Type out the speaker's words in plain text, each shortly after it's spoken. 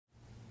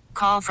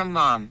Call from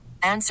mom.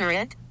 Answer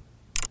it.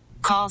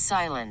 Call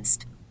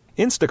silenced.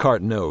 Instacart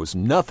knows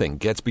nothing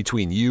gets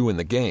between you and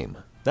the game.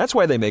 That's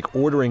why they make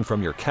ordering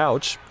from your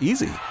couch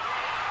easy.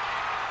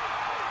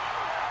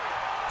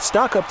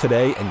 Stock up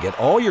today and get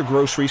all your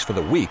groceries for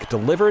the week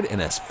delivered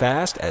in as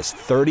fast as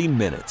 30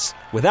 minutes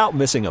without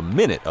missing a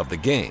minute of the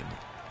game.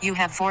 You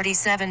have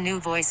 47 new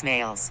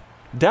voicemails.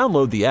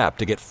 Download the app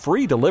to get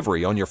free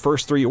delivery on your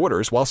first 3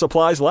 orders while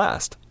supplies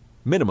last.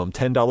 Minimum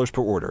 $10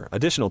 per order.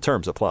 Additional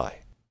terms apply.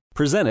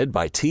 Presented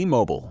by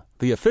T-Mobile,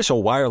 the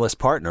official wireless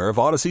partner of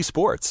Odyssey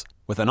Sports.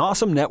 With an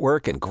awesome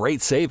network and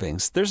great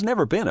savings, there's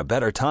never been a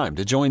better time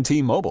to join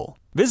T-Mobile.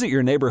 Visit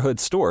your neighborhood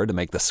store to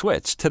make the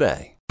switch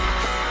today.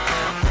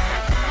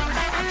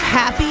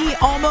 Happy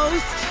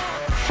almost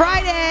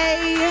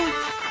Friday.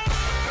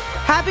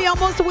 Happy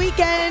almost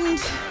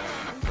weekend.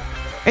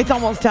 It's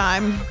almost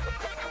time.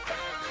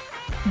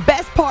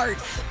 Best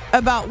parts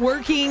about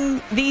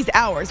working these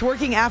hours,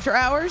 working after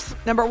hours.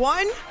 Number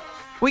one,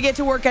 we get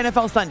to work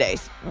NFL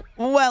Sundays.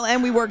 Well,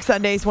 and we work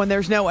Sundays when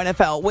there's no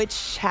NFL,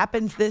 which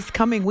happens this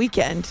coming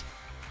weekend.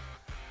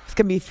 It's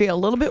going to feel a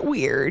little bit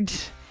weird.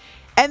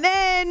 And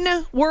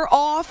then we're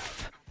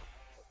off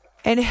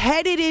and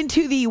headed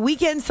into the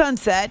weekend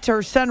sunset,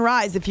 or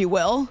sunrise, if you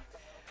will,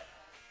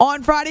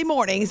 on Friday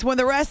mornings when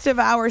the rest of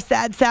our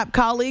Sad Sap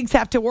colleagues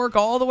have to work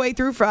all the way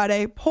through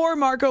Friday. Poor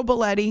Marco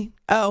Belletti.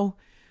 Oh,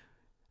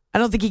 I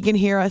don't think he can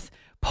hear us.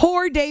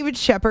 Poor David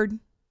Shepard.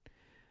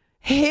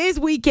 His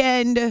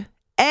weekend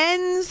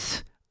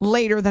ends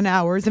later than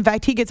ours. In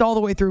fact, he gets all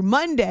the way through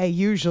Monday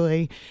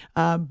usually,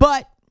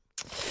 but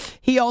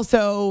he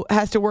also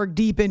has to work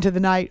deep into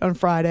the night on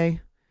Friday.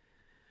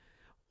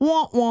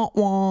 Wah, wah,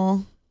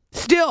 wah.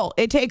 Still,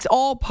 it takes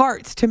all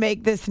parts to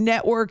make this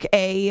network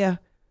a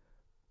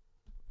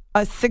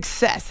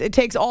success. It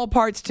takes all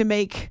parts to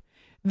make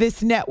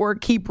this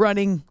network keep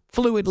running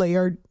fluidly,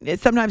 or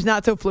sometimes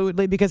not so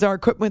fluidly because our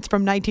equipment's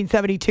from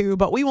 1972,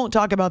 but we won't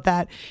talk about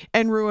that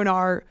and ruin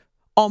our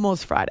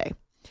almost Friday.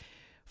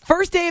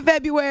 First day of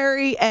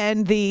February,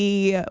 and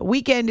the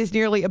weekend is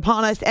nearly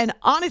upon us. And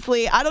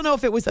honestly, I don't know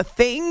if it was a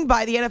thing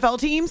by the NFL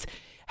teams.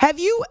 Have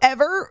you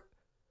ever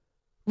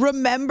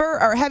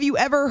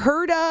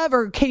heard of,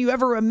 or can you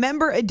ever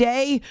remember a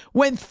day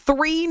when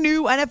 3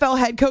 new NFL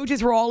head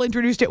coaches were all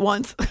introduced at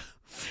once?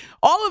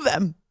 All of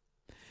them.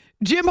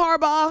 Jim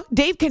Harbaugh,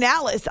 Dave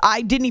Canales,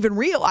 I didn't even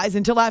realize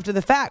until after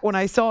the fact when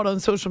I saw it on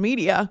social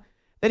media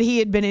that he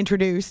had been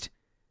introduced.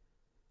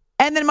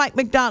 And then Mike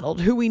Macdonald,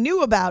 who we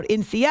knew about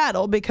in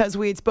Seattle because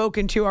we had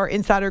spoken to our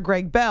insider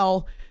Greg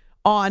Bell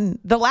on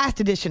the last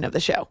edition of the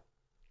show.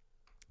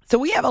 So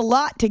we have a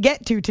lot to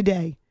get to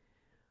today.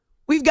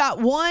 We've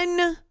got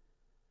one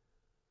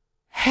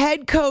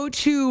head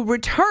coach who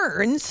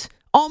returns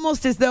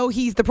almost as though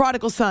he's the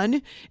prodigal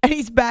son and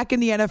he's back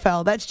in the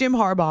NFL. That's Jim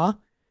Harbaugh.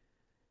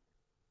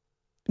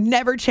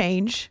 Never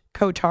change,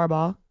 Coach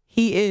Harbaugh.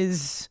 He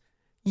is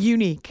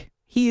unique.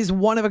 He is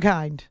one of a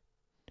kind.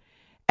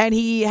 And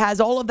he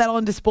has all of that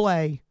on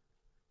display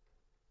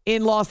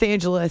in Los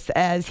Angeles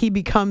as he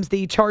becomes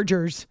the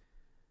Chargers.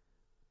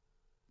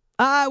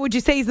 Would you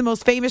say he's the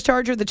most famous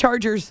Charger? The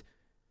Chargers'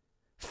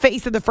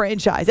 face of the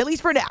franchise, at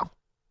least for now.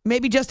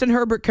 Maybe Justin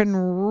Herbert can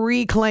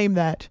reclaim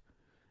that.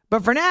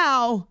 But for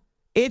now,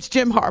 it's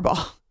Jim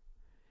Harbaugh.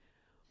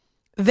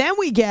 Then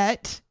we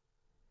get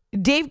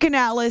Dave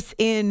Canales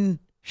in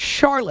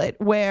Charlotte,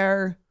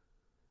 where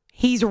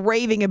he's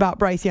raving about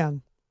Bryce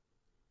Young.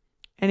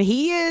 And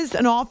he is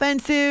an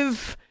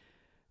offensive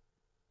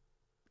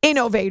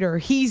innovator.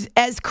 He's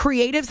as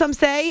creative, some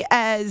say,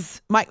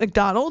 as Mike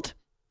Macdonald.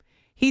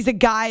 He's a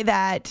guy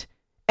that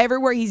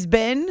everywhere he's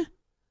been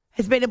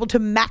has been able to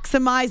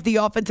maximize the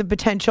offensive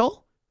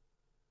potential.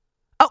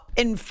 Oh,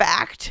 in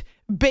fact,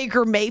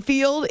 Baker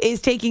Mayfield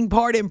is taking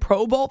part in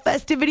Pro Bowl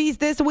festivities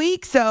this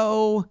week.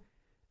 So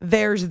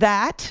there's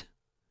that.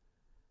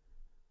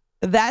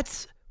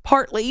 That's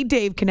partly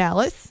Dave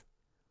Canales.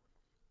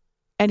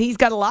 And he's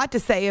got a lot to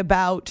say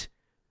about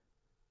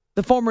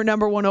the former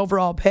number 1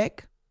 overall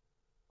pick.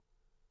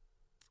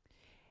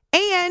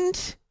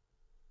 And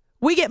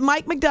we get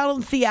Mike Macdonald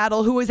in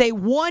Seattle, who is a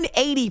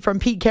 180 from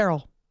Pete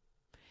Carroll.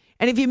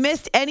 And if you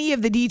missed any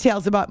of the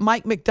details about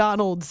Mike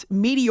Macdonald's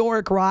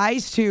meteoric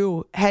rise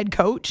to head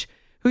coach,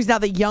 who's now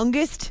the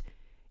youngest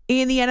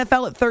in the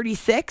NFL at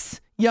 36,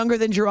 younger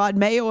than Gerard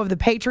Mayo of the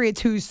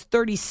Patriots, who's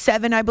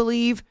 37, I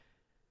believe.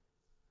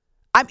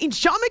 I mean,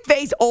 Sean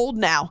McVay's old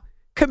now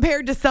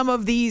compared to some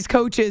of these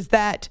coaches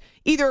that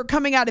either are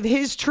coming out of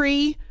his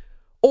tree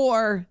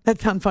or, that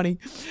sounds funny,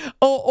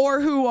 or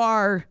who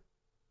are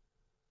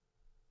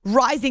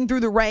rising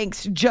through the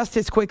ranks just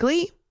as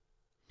quickly.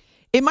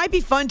 It might be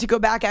fun to go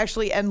back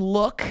actually and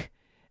look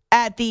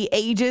at the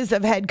ages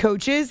of head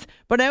coaches,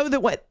 but I know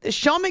that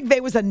Sean McVay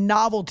was a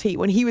novelty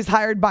when he was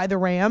hired by the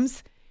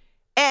Rams.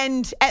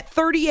 And at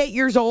 38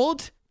 years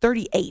old,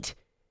 38,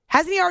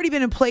 hasn't he already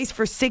been in place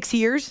for 6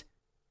 years?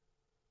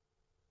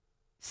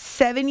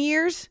 7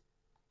 years?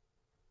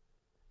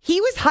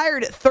 He was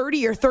hired at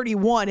 30 or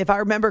 31, if I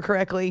remember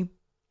correctly.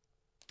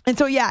 And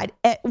so, yeah,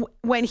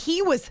 when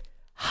he was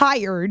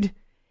hired,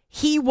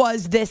 he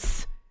was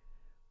this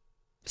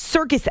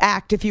circus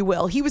act, if you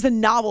will. He was a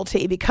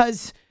novelty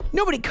because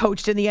nobody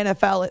coached in the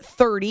NFL at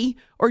 30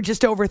 or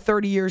just over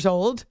 30 years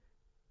old.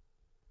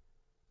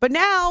 But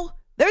now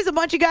there's a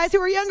bunch of guys who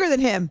are younger than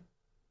him.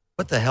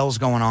 What the hell's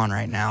going on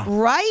right now?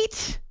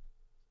 Right?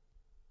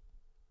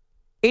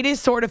 It is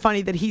sort of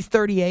funny that he's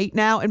 38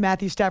 now and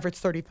Matthew Stafford's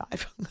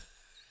 35.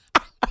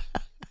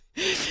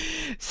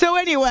 So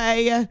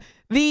anyway,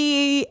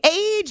 the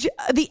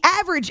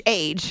average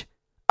age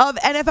of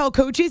NFL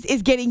coaches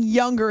is getting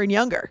younger and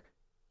younger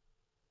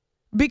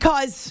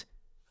because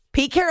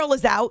Pete Carroll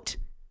is out.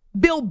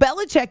 Bill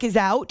Belichick is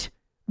out.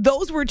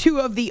 Those were two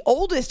of the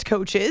oldest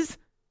coaches.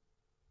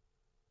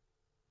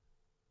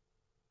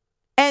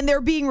 And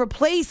they're being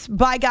replaced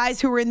by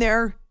guys who are in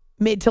their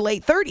mid to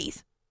late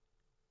 30s.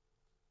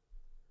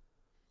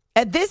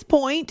 At this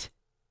point,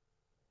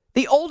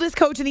 the oldest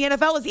coach in the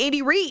NFL is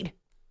Andy Reid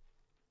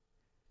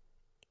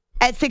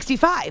at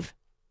 65.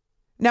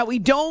 Now, we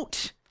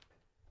don't,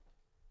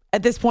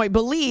 at this point,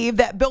 believe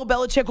that Bill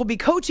Belichick will be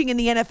coaching in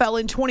the NFL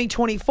in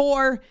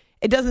 2024.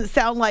 It doesn't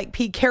sound like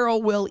Pete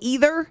Carroll will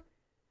either.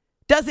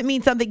 Doesn't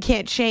mean something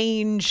can't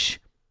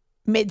change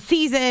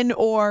mid-season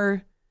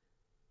or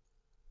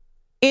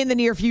in the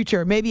near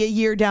future, maybe a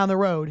year down the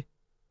road.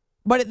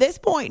 But at this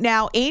point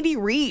now, Andy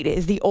Reid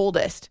is the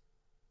oldest.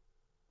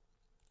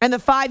 And the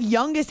 5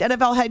 youngest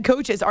NFL head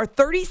coaches are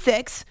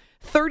 36,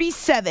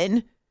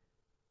 37,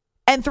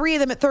 and 3 of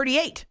them at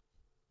 38.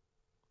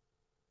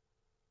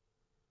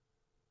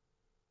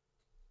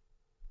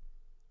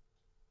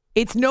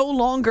 It's no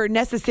longer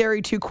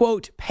necessary to,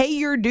 quote, pay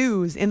your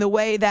dues in the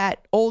way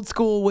that old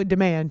school would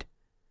demand.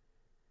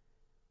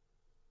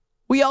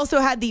 We also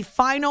had the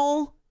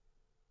final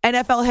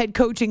NFL head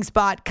coaching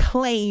spot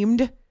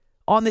claimed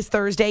on this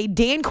Thursday.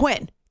 Dan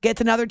Quinn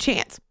gets another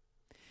chance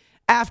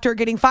after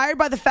getting fired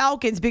by the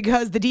Falcons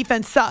because the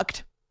defense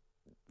sucked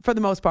for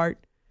the most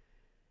part.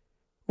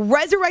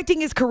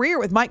 Resurrecting his career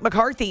with Mike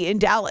McCarthy in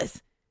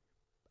Dallas.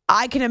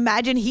 I can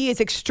imagine he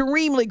is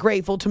extremely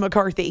grateful to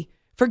McCarthy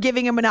for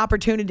giving him an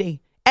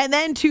opportunity. And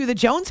then to the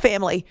Jones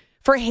family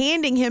for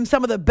handing him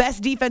some of the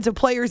best defensive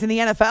players in the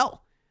NFL.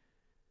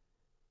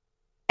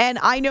 And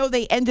I know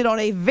they ended on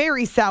a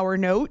very sour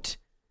note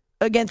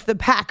against the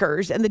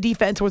Packers and the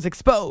defense was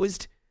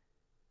exposed.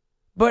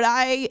 But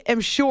I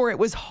am sure it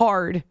was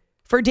hard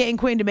for Dan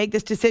Quinn to make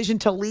this decision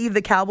to leave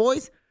the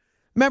Cowboys.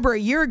 Remember, a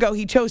year ago,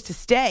 he chose to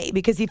stay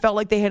because he felt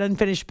like they had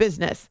unfinished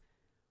business.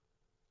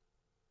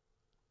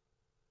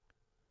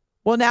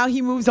 Well, now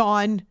he moves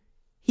on.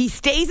 He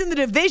stays in the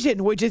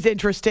division, which is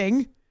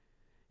interesting.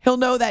 He'll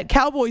know that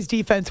Cowboys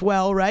defense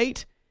well,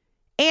 right?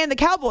 And the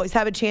Cowboys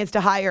have a chance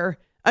to hire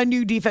a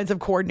new defensive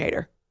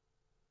coordinator.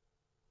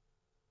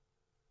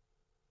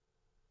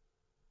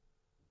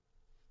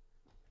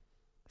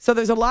 So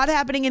there's a lot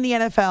happening in the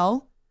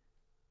NFL,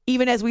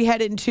 even as we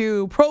head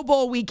into Pro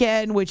Bowl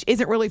weekend, which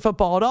isn't really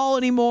football at all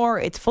anymore.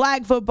 It's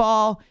flag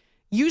football.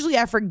 Usually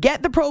I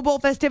forget the Pro Bowl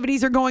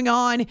festivities are going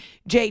on.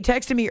 Jay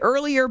texted me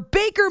earlier,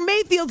 Baker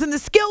Mayfield's in the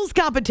skills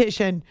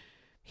competition.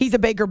 He's a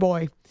Baker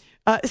boy.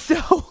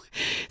 So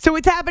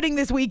it's happening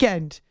this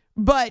weekend.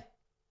 But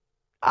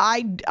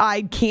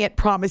I can't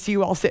promise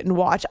you I'll sit and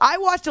watch. I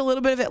watched a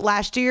little bit of it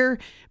last year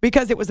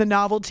because it was a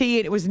novelty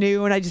and it was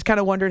new and I just kind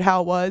of wondered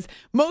how it was.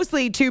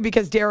 Mostly, too,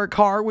 because Derek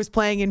Carr was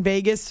playing in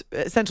Vegas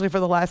essentially for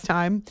the last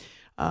time.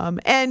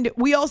 And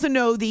we also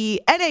know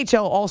the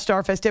NHL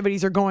All-Star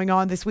festivities are going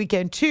on this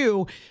weekend,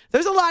 too.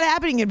 There's a lot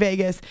happening in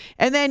Vegas.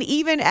 And then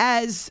even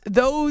as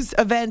those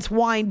events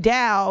wind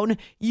down,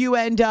 you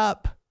end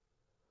up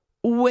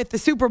with the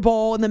Super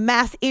Bowl and the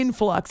mass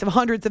influx of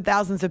hundreds of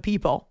thousands of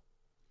people.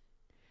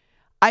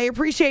 I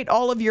appreciate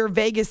all of your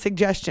Vegas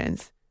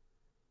suggestions.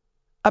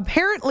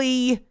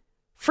 Apparently,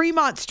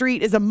 Fremont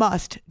Street is a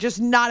must,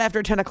 just not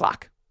after 10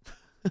 o'clock.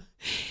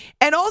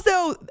 And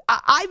also,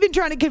 I've been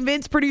trying to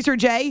convince producer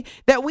Jay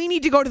that we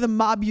need to go to the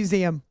Mob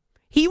Museum.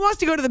 He wants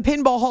to go to the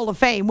Pinball Hall of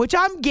Fame, which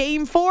I'm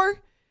game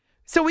for,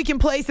 so we can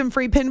play some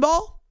free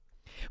pinball.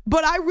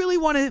 But I really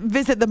want to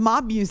visit the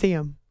Mob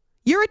Museum.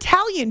 You're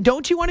Italian.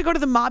 Don't you want to go to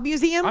the Mob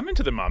Museum? I'm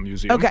into the Mob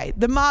Museum. Okay,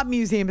 the Mob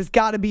Museum has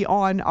got to be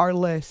on our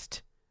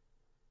list.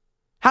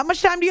 How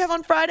much time do you have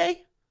on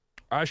Friday?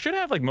 I should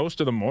have like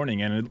most of the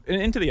morning and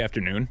into the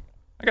afternoon.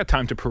 I got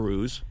time to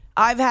peruse.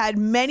 I've had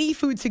many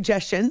food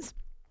suggestions,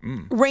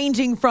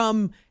 ranging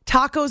from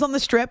tacos on the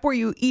strip where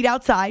you eat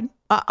outside.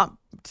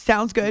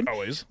 Sounds good.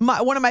 Always.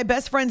 One of my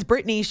best friends,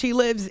 Brittany, she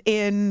lives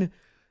in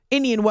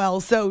Indian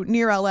Wells, so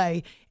near LA,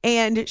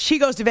 and she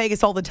goes to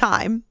Vegas all the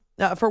time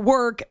for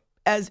work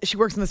as she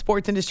works in the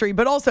sports industry,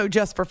 but also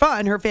just for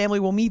fun. Her family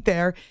will meet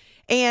there.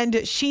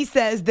 And she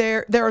says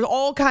there are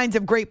all kinds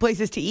of great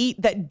places to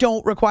eat that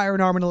don't require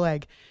an arm and a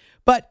leg.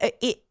 But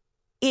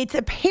it's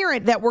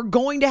apparent that we're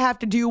going to have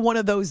to do one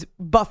of those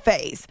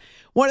buffets.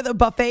 One of the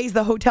buffets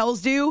the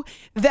hotels do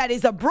that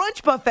is a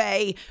brunch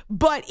buffet,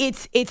 but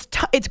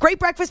it's great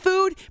breakfast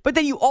food, but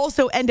then you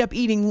also end up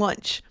eating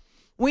lunch.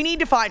 We need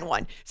to find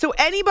one. So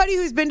anybody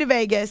who's been to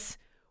Vegas,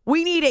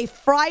 we need a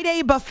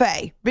Friday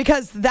buffet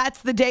because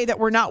that's the day that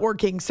we're not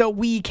working. So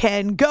we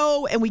can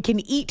go and we can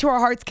eat to our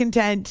heart's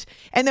content,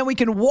 and then we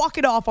can walk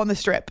it off on the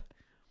strip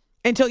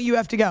until you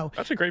have to go.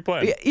 That's a great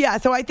plan. Yeah,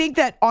 so I think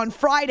that on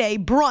Friday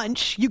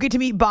brunch, you get to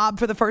meet Bob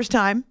for the first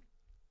time.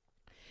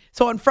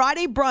 So on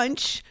Friday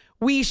brunch,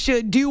 we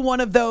should do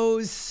one of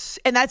those,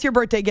 and that's your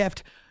birthday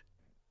gift,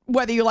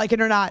 whether you like it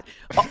or not.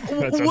 That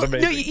sounds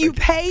amazing. No, you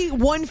pay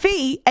one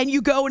fee, and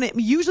you go, and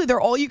usually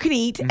they're all you can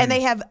eat, and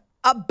they have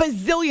a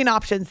bazillion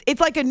options.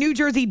 It's like a New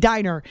Jersey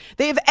diner.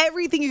 They have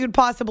everything you could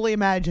possibly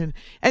imagine.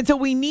 And so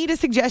we need a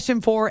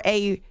suggestion for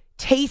a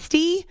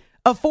tasty,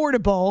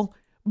 affordable,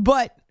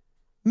 but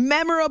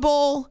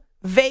memorable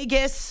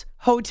Vegas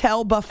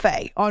hotel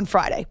buffet on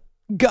Friday.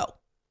 Go.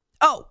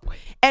 Oh,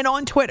 and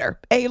on Twitter,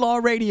 A-Law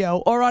Radio,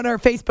 or on our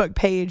Facebook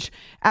page,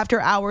 After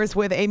Hours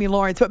with Amy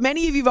Lawrence. But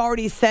many of you have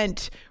already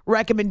sent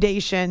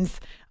recommendations.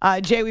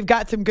 Jay, we've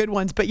got some good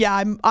ones. But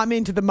yeah, I'm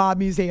into the Mob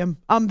Museum.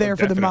 I'm there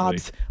for the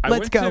mobs.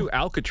 Let's go. I went to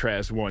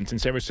Alcatraz once in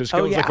San Francisco. Oh,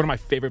 It was yeah. like one of my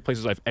favorite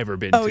places I've ever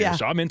been to. Yeah.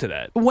 So I'm into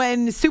that.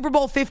 When Super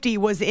Bowl 50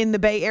 was in the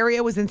Bay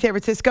Area, was in San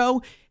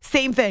Francisco,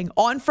 same thing.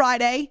 On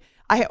Friday,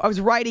 I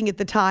was writing at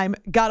the time,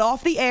 got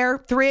off the air,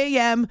 3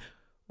 a.m.,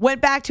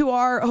 went back to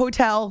our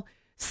hotel,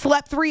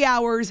 slept 3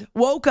 hours,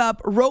 woke up,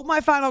 wrote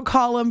my final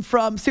column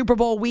from Super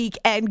Bowl week,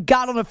 and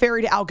got on a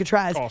ferry to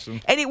Alcatraz.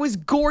 Awesome. And it was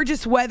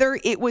gorgeous weather.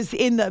 It was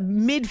in the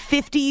mid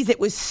 50s. It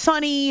was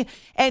sunny.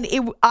 And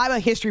I'm a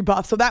history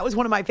buff, so that was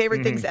one of my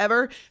favorite things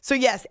ever. So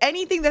yes,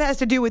 anything that has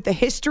to do with the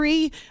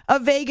history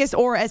of Vegas,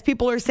 or as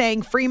people are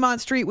saying,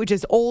 Fremont Street, which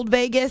is old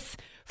Vegas,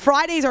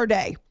 Friday's our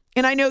day.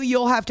 And I know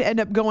you'll have to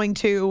end up going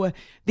to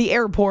the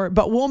airport,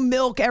 but we'll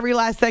milk every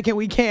last second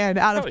we can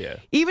out of,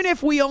 even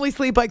if we only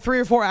sleep like 3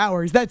 or 4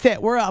 hours. That's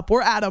it. We're up.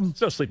 We're at them.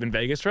 Still sleep in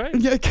Vegas, right?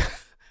 I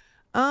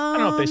don't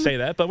know if they say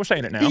that, but we're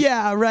saying it now.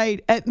 Yeah,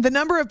 right. The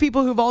number of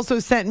people who've also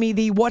sent me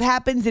the what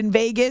happens in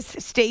Vegas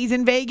stays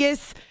in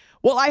Vegas.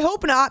 Well, I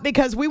hope not,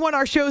 because we want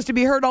our shows to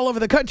be heard all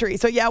over the country.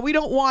 So yeah, we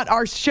don't want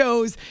our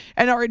shows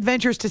and our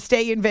adventures to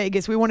stay in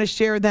Vegas. We want to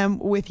share them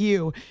with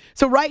you.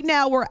 So right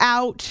now we're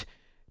out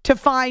to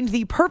find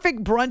the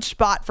perfect brunch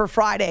spot for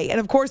Friday.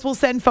 And of course, we'll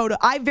send photos.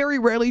 I very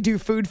rarely do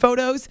food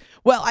photos.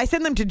 Well, I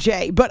send them to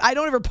Jay, but I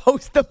don't ever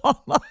post them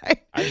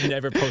online. I've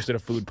never posted a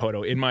food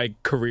photo in my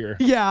career.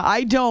 Yeah,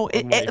 I don't,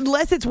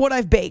 unless it's what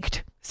I've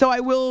baked. So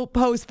I will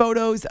post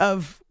photos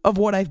of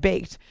what I've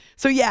baked.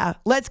 So yeah,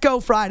 let's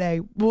go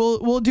Friday.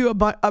 We'll do a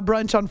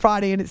brunch on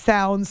Friday, and it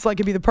sounds like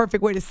it'd be the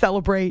perfect way to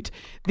celebrate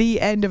the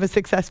end of a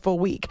successful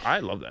week. I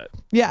love that.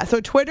 Yeah,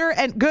 so Twitter,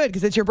 and good,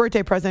 because it's your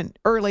birthday present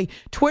early.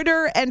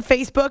 Twitter and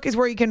Facebook is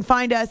where you can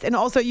find us. And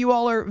also, you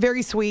all are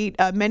very sweet.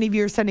 Many of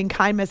you are sending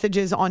kind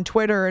messages on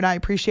Twitter, and I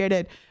appreciate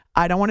it.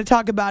 I don't want to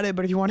talk about it,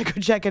 but if you want to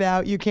go check it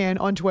out, you can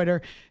on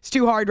Twitter. It's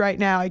too hard right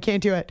now. I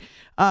can't do it.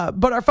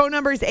 But our phone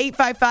number is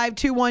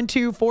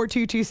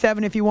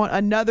 855-212-4227 if you want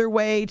another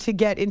way to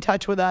get in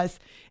touch with us,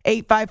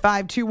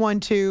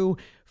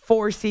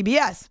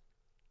 855-212-4CBS.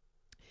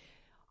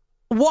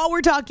 While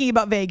we're talking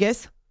about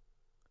Vegas,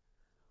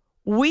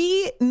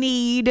 we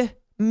need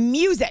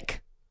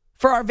music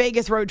for our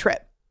Vegas road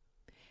trip.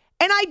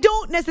 And I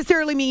don't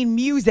necessarily mean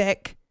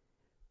music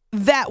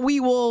that we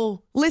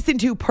will listen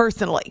to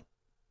personally.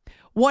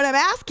 What I'm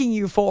asking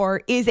you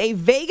for is a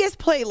Vegas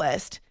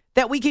playlist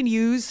that we can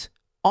use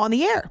on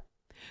the air.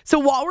 So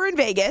while we're in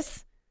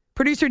Vegas,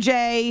 producer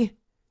Jay,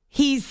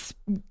 he's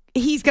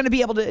going to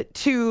be able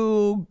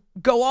to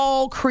go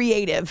all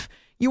creative.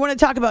 You want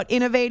to talk about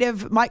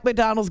innovative? Mike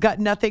McDonald's got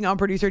nothing on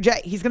producer Jay.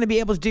 He's going to be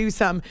able to do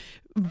some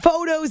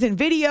photos and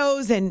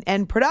videos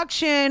and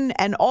production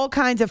and all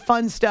kinds of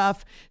fun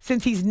stuff,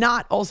 since he's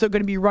not also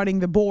going to be running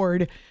the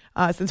board,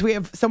 since we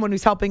have someone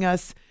who's helping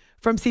us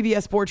from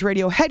CBS Sports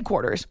Radio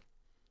headquarters.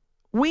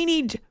 We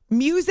need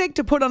music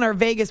to put on our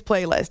Vegas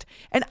playlist.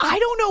 And I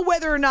don't know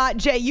whether or not,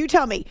 Jay, you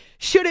tell me,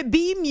 should it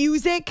be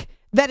music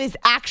that is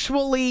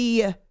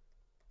actually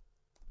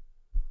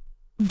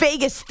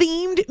Vegas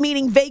themed,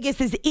 meaning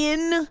Vegas is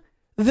in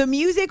the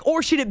music,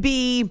 or should it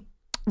be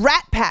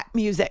Rat Pack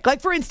music? Like,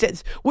 for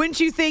instance,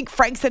 wouldn't you think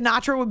Frank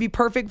Sinatra would be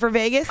perfect for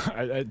Vegas?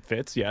 It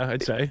fits, yeah,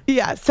 I'd say.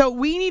 Yeah, so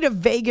we need a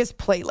Vegas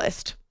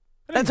playlist.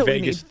 That's what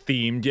Vegas we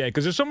need. themed, yeah,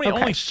 because there's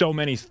only so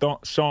many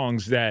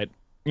songs that,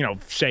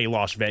 say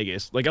Las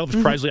Vegas. Like Elvis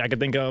Presley, I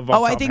could think of.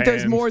 I think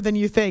there's more than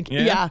you think.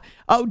 Yeah.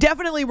 Oh,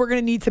 definitely we're going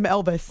to need some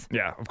Elvis.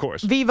 Yeah, of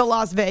course. Viva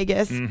Las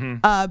Vegas.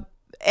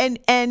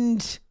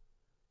 And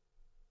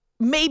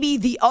maybe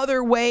the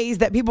other ways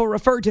that people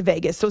refer to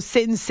Vegas. So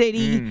Sin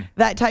City,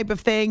 that type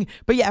of thing.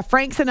 But yeah,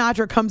 Frank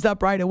Sinatra comes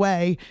up right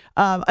away.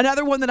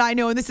 Another one that I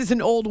know, and this is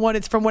an old one,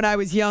 it's from when I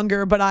was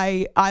younger, but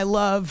I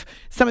love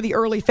some of the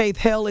early Faith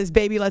Hill, is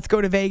Baby Let's Go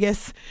to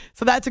Vegas.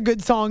 So that's a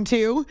good song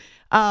too.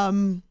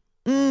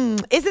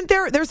 Isn't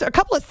there's a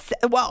couple of,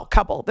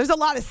 there's a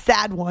lot of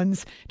sad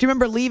ones. Do you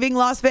remember Leaving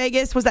Las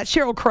Vegas? Was that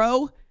Sheryl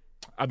Crow?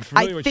 I'm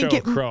familiar with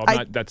Sheryl Crow,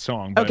 not that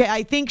song. But. Okay,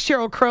 I think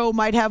Sheryl Crow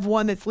might have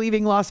one that's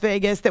Leaving Las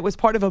Vegas that was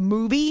part of a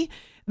movie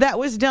that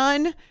was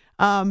done.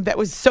 that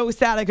was so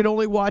sad I could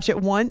only watch it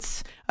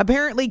once.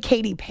 Apparently,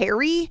 Katy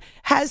Perry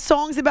has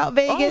songs about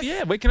Vegas. Oh,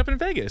 yeah, Waking Up in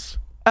Vegas.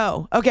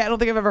 Oh, okay. I don't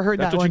think I've ever heard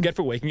That's that what one. you get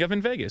for waking up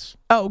in Vegas.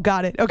 Oh,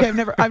 got it. Okay,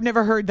 I've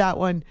never heard that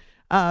one.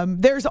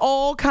 There's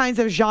all kinds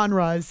of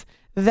genres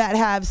that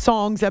have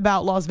songs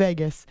about Las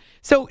Vegas.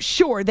 So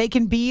sure, they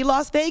can be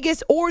Las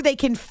Vegas or they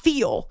can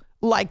feel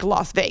like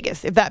Las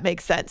Vegas, if that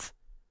makes sense.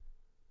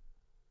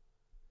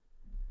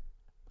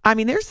 I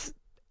mean, there's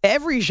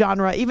every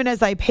genre, even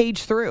as I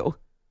page through.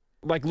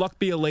 Like Luck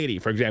Be a Lady,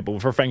 for example,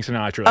 for Frank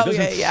Sinatra. It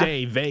doesn't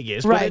say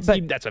Vegas, right,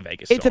 but that's a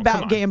Vegas song. It's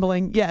about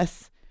gambling,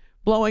 yes.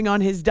 Blowing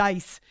on his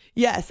dice.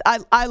 Yes,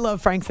 I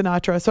love Frank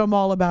Sinatra, so I'm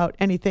all about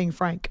anything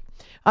Frank.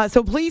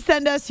 So please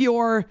send us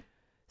your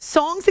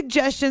song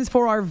suggestions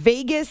for our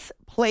Vegas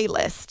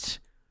playlist.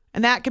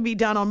 And that can be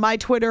done on my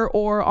Twitter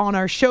or on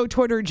our show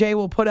Twitter. Jay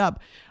will put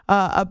up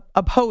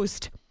a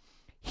post.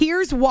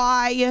 Here's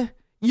why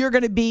you're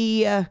going to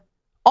be on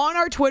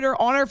our Twitter,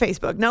 on our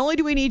Facebook. Not only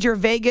do we need your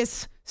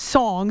Vegas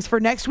songs for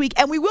next week,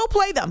 and we will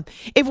play them.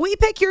 If we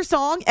pick your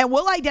song, and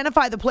we'll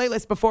identify the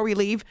playlist before we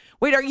leave.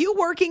 Wait, are you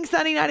working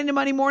Sunday night into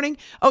Monday morning?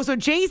 Oh, so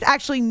Jay's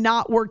actually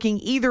not working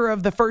either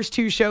of the first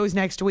two shows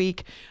next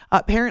week.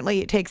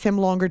 Apparently, it takes him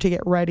longer to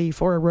get ready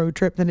for a road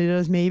trip than it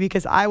does me,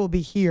 because I will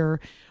be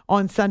here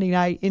on Sunday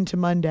night into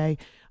Monday.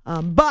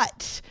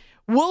 But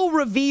we'll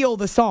reveal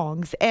the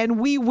songs, and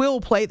we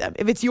will play them.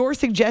 If it's your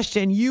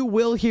suggestion, you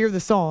will hear the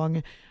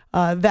song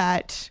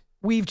that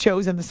we've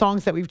chosen, the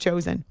songs that we've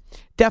chosen.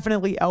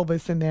 Definitely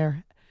Elvis in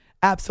there.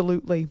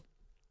 Absolutely.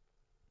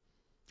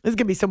 This is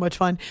going to be so much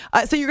fun.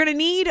 So you're going to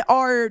need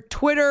our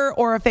Twitter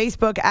or our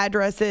Facebook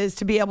addresses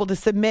to be able to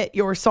submit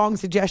your song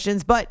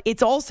suggestions, but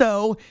it's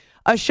also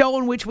a show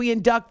in which we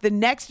induct the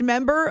next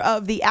member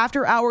of the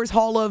After Hours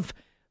Hall of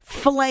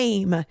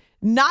Flame.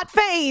 Not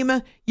fame.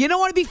 You don't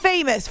want to be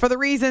famous for the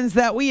reasons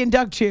that we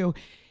induct you.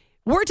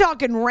 We're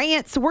talking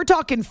rants. We're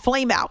talking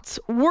flameouts.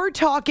 We're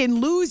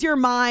talking lose your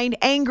mind,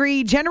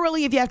 angry.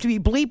 Generally, if you have to be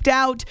bleeped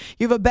out,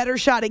 you have a better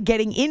shot at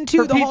getting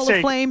into the Hall of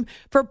Flame.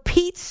 For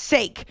Pete's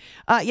sake.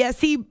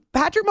 See,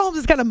 Patrick Mahomes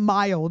is kind of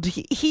mild.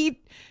 He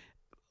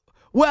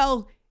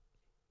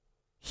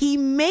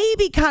may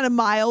be kind of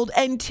mild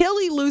until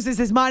he loses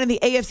his mind in the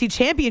AFC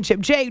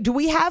Championship. Jay, do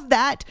we have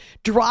that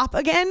drop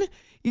again?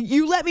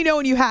 You let me know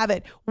when you have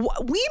it.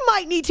 We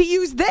might need to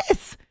use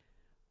this.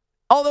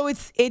 Although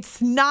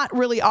it's not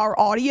really our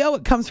audio.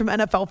 It comes from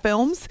NFL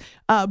Films.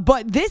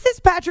 But this is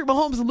Patrick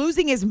Mahomes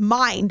losing his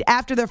mind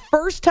after the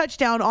first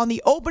touchdown on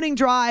the opening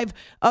drive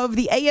of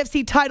the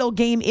AFC title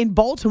game in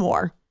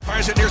Baltimore.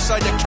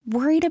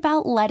 Worried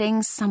about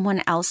letting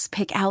someone else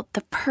pick out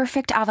the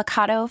perfect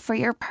avocado for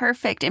your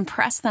perfect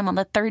impress them on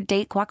the third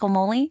date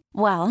guacamole?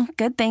 Well,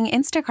 good thing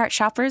Instacart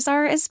shoppers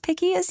are as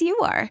picky as you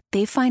are.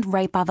 They find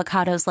ripe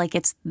avocados like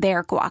it's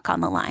their guac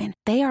on the line.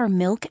 They are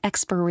milk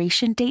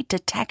expiration date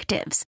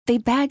detectives. They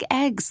bag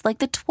eggs like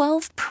the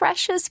 12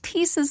 precious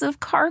pieces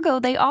of cargo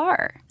they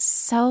are.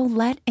 So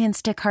let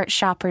Instacart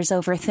shoppers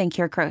overthink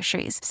your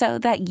groceries so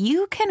that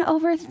you can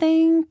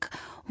overthink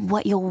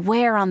what you'll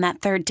wear on that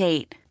third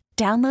date.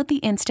 Download the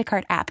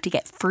Instacart app to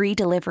get free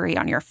delivery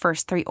on your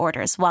first 3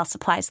 orders while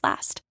supplies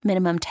last.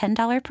 Minimum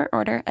 $10 per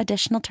order.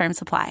 Additional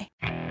terms apply.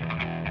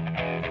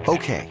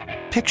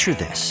 Okay, picture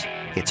this.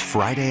 It's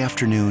Friday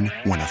afternoon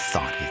when a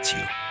thought hits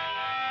you.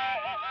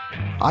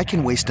 I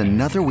can waste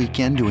another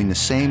weekend doing the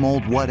same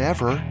old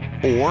whatever,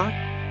 or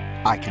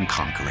I can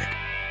conquer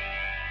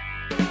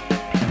it.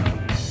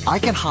 I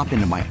can hop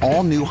into my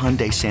all-new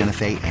Hyundai Santa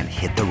Fe and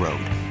hit the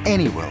road.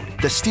 Any road.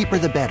 The steeper,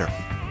 the better.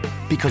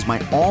 Because my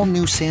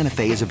all-new Santa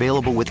Fe is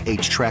available with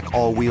H-Track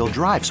all-wheel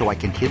drive, so I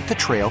can hit the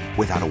trail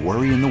without a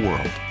worry in the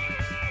world.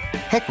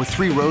 Heck, with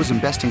 3 rows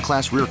and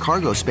best-in-class rear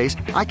cargo space,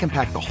 I can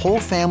pack the whole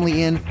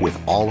family in with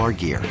all our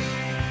gear.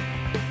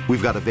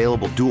 We've got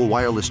available dual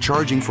wireless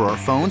charging for our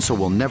phones, so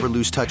we'll never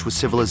lose touch with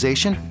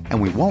civilization,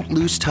 and we won't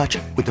lose touch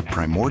with the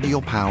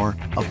primordial power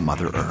of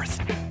Mother Earth.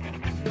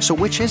 So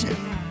which is it?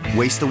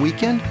 Waste the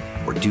weekend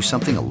or do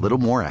something a little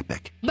more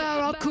epic?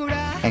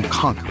 And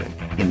conquer it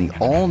in the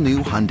all-new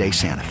Hyundai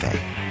Santa Fe.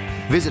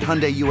 Visit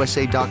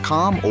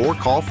HyundaiUSA.com or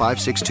call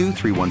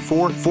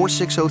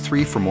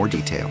 562-314-4603 for more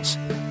details.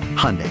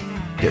 Hyundai,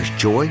 there's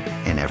joy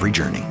in every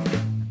journey.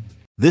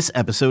 This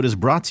episode is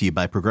brought to you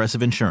by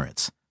Progressive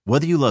Insurance.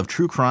 Whether you love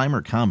true crime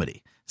or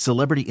comedy,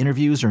 celebrity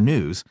interviews or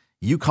news,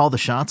 you call the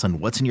shots on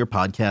what's in your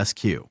podcast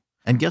queue.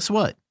 And guess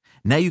what?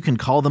 Now you can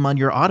call them on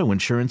your auto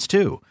insurance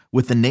too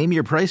with the Name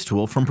Your Price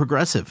tool from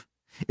Progressive.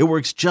 It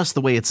works just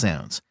the way it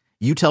sounds.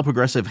 You tell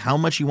Progressive how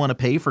much you want to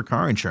pay for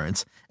car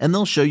insurance, and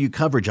they'll show you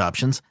coverage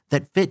options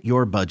that fit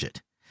your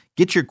budget.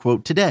 Get your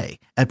quote today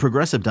at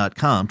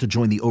Progressive.com to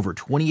join the over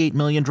 28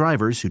 million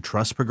drivers who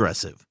trust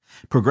Progressive.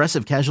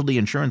 Progressive Casualty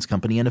Insurance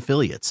Company and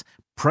Affiliates.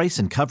 Price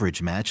and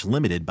coverage match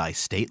limited by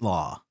state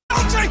law.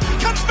 Comes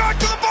back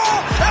to the ball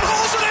and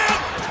holds it in.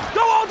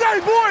 Go all day,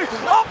 boy.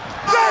 Up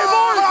day,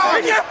 boy.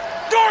 He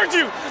kept guard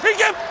you. He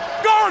kept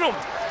guard him.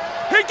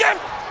 He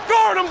kept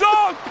guard him,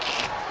 dog.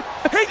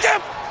 He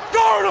kept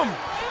guard him.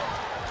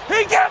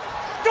 He kept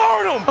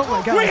guard him. Oh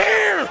my God. We're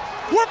here.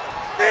 We're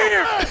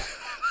here.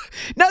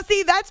 Now,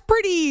 see, that's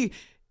pretty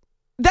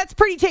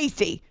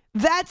tasty.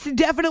 That's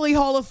definitely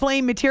Hall of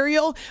Fame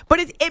material, but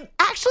it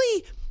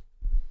actually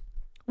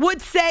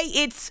would say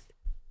it's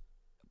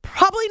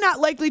probably not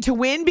likely to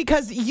win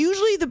because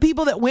usually the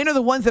people that win are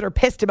the ones that are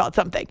pissed about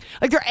something.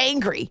 Like they're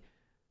angry.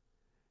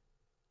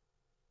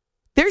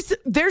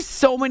 There's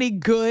so many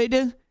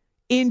good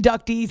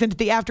inductees into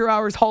the After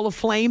Hours Hall of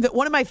Fame that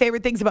one of my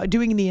favorite things about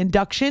doing the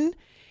induction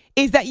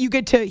is that you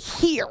get to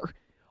hear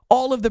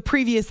all of the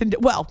previous,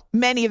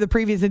 many of the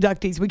previous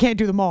inductees. We can't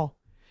do them all.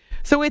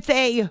 So it's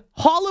a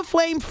Hall of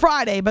Fame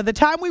Friday. By the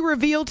time we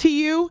reveal to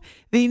you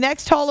the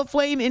next Hall of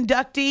Fame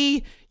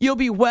inductee, you'll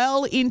be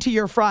well into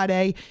your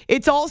Friday.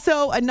 It's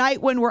also a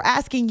night when we're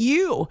asking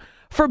you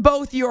for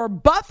both your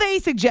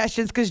buffet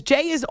suggestions, because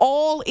Jay is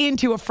all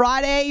into a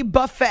Friday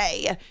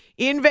buffet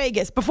in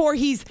Vegas before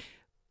he's,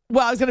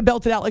 I was going to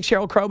belt it out like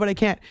Sheryl Crow, but I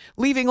can't.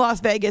 Leaving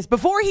Las Vegas.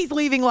 Before he's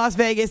leaving Las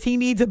Vegas, he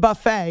needs a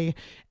buffet.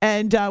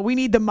 And we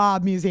need the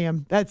Mob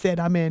Museum. That's it.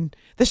 I'm in.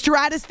 The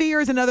Stratosphere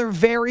is another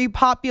very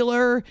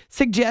popular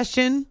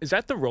suggestion. Is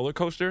that the roller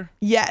coaster?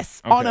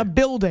 Yes, Okay. on a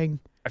building.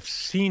 I've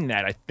seen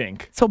that, I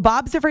think. So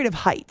Bob's afraid of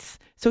heights.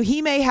 So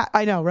he may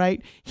I know,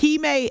 right? He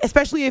may,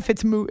 especially if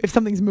if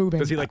something's moving.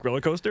 Does he like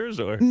roller coasters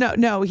or?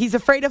 No, he's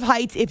afraid of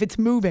heights if it's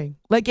moving.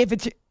 Like if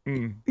it's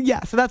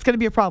yeah, so that's going to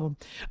be a problem.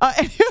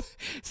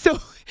 So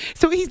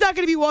he's not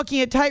going to be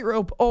walking a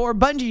tightrope or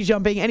bungee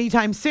jumping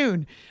anytime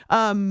soon.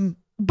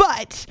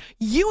 But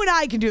you and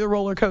I can do the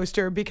roller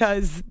coaster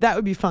because that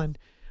would be fun.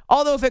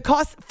 Although if it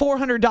costs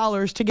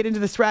 $400 to get into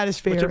the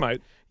Stratosphere, Which it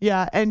might.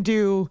 Yeah, and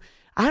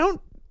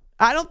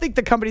I don't think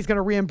the company's going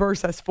to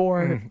reimburse us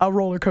for a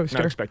roller coaster.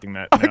 Not expecting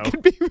that.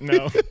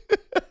 No.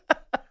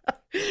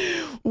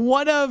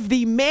 One of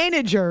the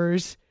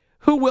managers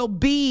who will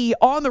be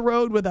on the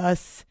road with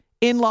us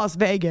in Las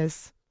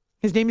Vegas,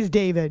 his name is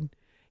David.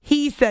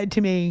 He said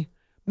to me,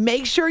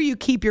 make sure you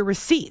keep your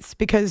receipts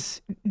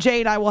because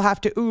Jay and I will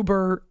have to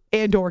Uber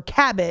and or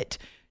cab it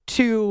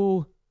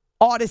to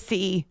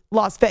Odyssey,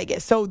 Las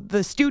Vegas. So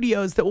the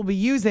studios that we'll be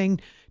using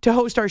to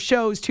host our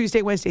shows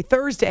Tuesday, Wednesday,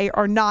 Thursday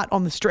are not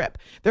on the Strip.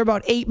 They're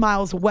about 8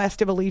 miles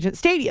west of Allegiant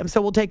Stadium. So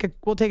we'll take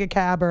a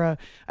cab or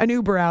an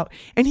Uber out.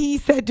 And he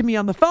said to me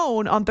on the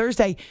phone on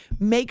Thursday,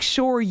 make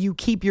sure you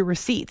keep your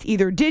receipts,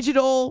 either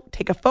digital,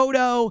 take a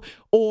photo,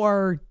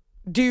 or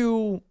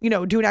do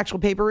an actual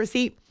paper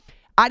receipt.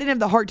 I didn't have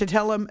the heart to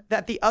tell him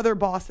that the other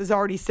boss has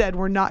already said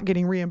we're not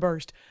getting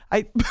reimbursed.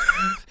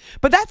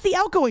 But that's the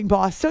outgoing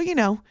boss. So,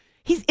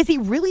 is he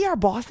really our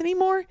boss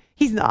anymore?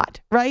 He's not,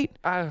 right?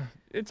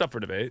 It's up for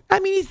debate. I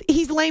mean,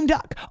 he's lame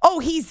duck. Oh,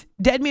 he's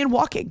dead man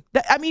walking.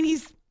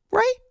 He's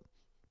right.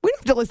 We don't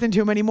have to listen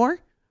to him anymore.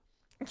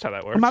 That's how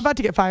that works. Am I about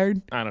to get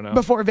fired? I don't know.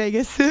 Before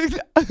Vegas.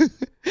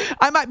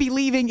 I might be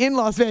leaving in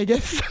Las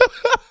Vegas.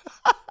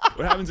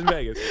 What happens in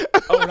Vegas?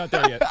 Oh, we're not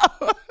there yet.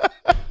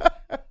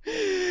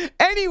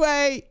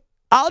 Anyway,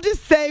 I'll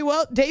just say,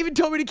 David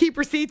told me to keep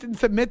receipts and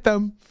submit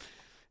them.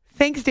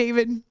 Thanks,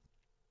 David.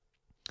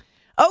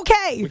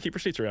 Okay. We keep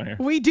receipts around here.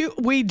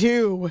 We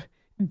do.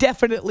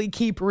 Definitely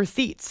keep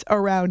receipts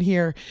around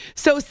here.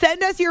 So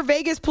send us your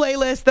Vegas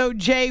playlist, though.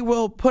 Jay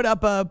will put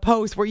up a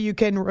post where you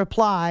can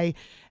reply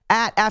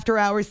at After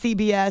Hours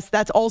CBS.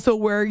 That's also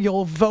where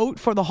you'll vote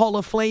for the Hall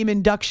of Fame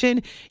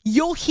induction.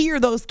 You'll hear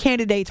those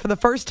candidates for the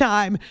first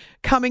time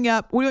coming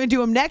up. We're going to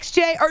do them next,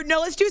 Jay. Or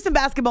no, let's do some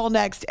basketball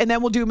next, and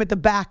then we'll do them at the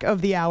back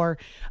of the hour.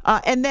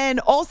 And then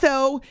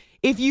also,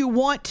 if you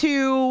want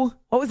to,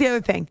 what was the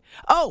other thing?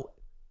 Oh,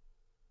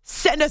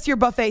 send us your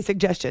buffet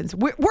suggestions.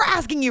 We're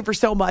asking you for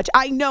so much.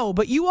 I know,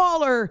 but you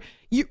all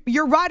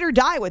you're ride or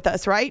die with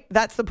us, right?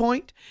 That's the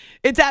point.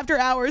 It's After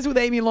Hours with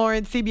Amy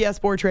Lawrence, CBS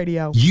Sports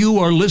Radio. You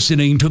are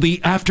listening to the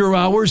After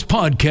Hours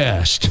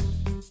podcast.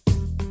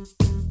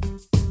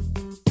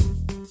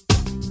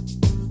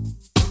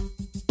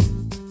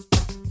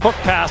 Hook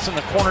pass in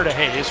the corner to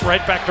Hayes.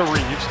 Right back to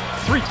Reeves.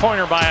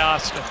 Three-pointer by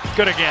Austin.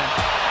 Good again.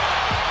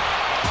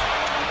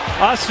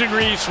 Austin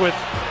Reeves with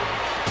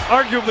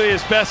arguably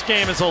his best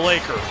game as a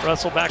Laker.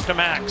 Russell back to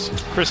Max.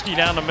 Christie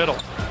down the middle.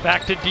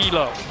 Back to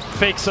D'Lo.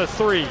 Fakes a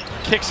three.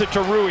 Kicks it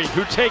to Rui,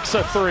 who takes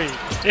a three.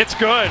 It's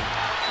good.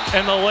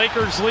 And the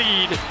Lakers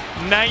lead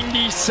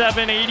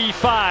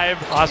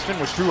 97-85. Austin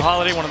with Drew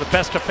Holiday, one of the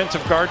best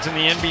defensive guards in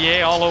the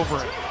NBA, all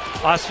over it.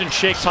 Austin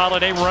shakes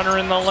Holiday, runner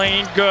in the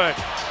lane. Good.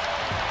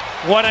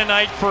 What a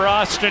night for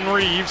Austin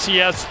Reeves. He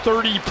has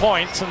 30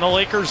 points, and the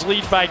Lakers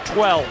lead by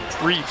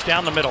 12. Reeves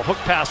down the middle. Hook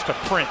pass to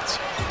Prince.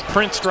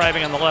 Prince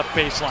driving on the left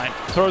baseline.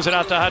 Throws it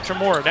out to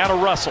Hachimura. Down to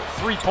Russell.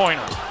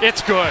 Three-pointer.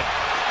 It's good.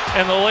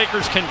 And the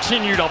Lakers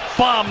continue to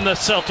bomb the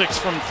Celtics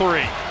from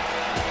three.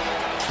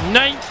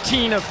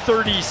 19 of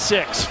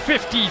 36.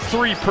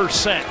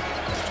 53%.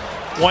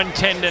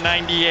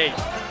 110-98.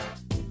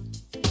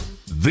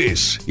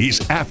 This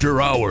is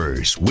After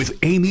Hours with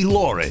Amy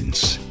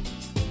Lawrence.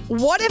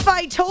 What if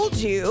I told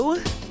you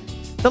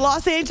the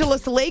Los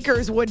Angeles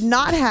Lakers would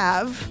not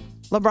have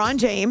LeBron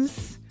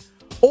James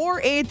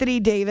or Anthony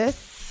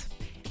Davis,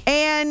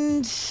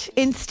 and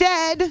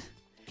instead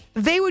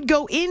they would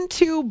go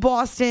into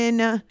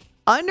Boston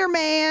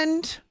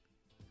undermanned,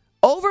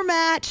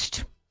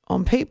 overmatched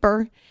on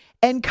paper,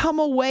 and come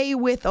away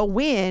with a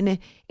win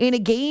in a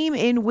game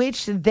in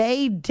which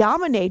they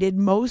dominated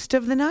most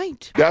of the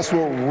night. That's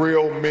what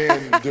real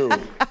men do.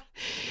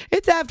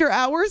 It's After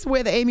Hours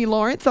with Amy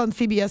Lawrence on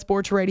CBS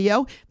Sports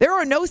Radio. There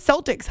are no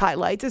Celtics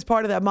highlights as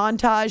part of that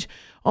montage.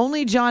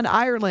 Only John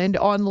Ireland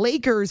on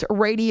Lakers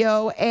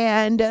radio,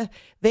 and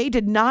they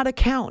did not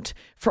account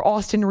for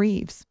Austin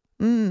Reeves.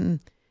 7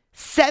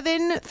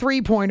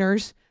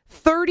 3-pointers,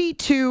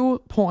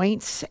 32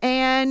 points,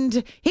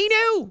 and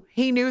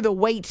he knew the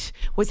weight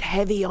was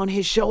heavy on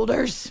his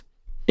shoulders.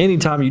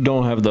 Anytime you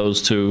don't have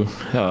those two,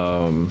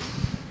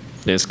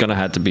 it's going to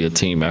have to be a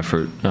team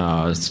effort. You're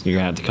going to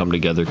have to come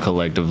together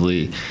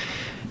collectively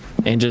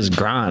and just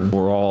grind.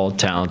 We're all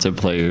talented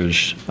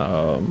players,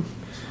 and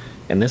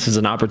this is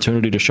an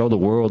opportunity to show the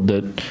world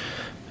that,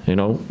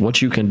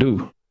 what you can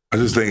do. I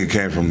just think it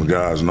came from the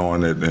guys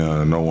knowing that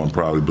no one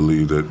probably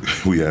believed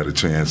that we had a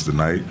chance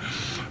tonight.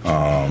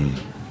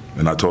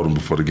 And I told them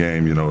before the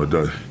game,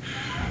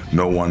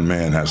 no one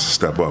man has to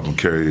step up and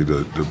carry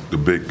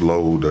the big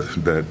load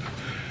that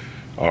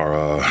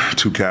our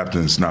two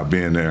captains not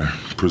being there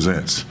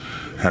presents.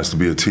 It has to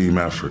be a team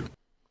effort.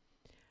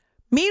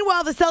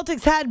 Meanwhile, the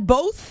Celtics had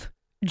both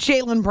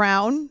Jaylen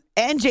Brown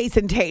and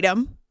Jason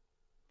Tatum.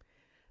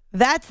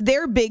 That's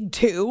their big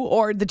two,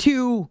 or the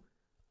two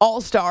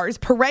all-stars,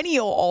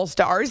 perennial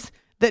all-stars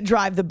that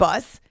drive the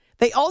bus.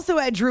 They also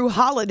had Drew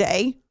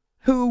Holiday,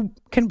 who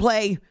can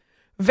play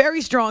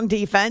very strong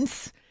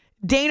defense.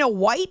 Dana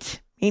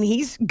White,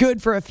 he's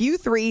good for a few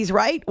threes,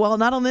 right? Well,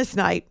 not on this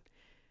night.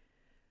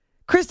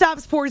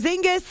 Kristaps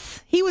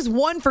Porzingis, he was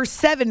 1 for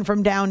 7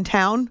 from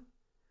downtown.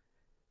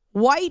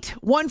 White,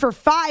 1 for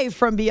 5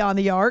 from beyond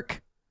the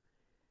arc.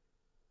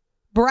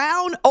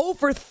 Brown, 0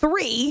 for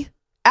 3.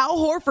 Al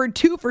Horford,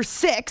 2 for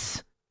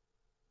 6.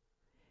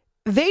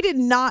 They did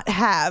not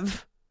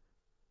have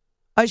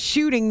a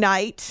shooting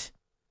night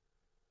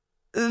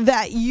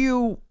that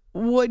you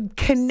would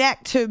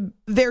connect to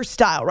their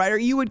style, right? Or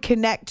you would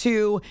connect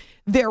to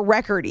their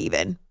record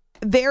even.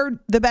 They're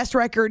the best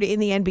record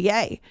in the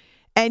NBA.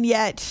 And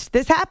yet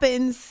this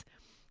happens.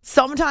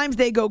 Sometimes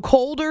they go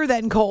colder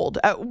than cold.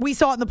 We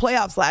saw it in the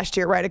playoffs last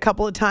year, right? A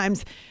couple of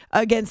times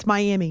against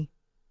Miami.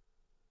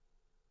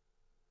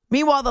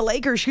 Meanwhile, the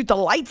Lakers shoot the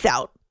lights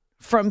out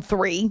from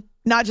 3.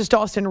 Not just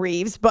Austin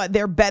Reeves, but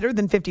they're better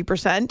than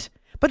 50%.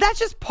 But that's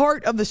just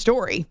part of the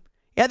story.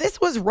 Yeah,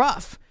 this was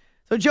rough.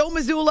 So Joe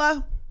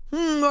Mazzulla,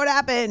 what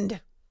happened?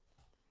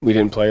 We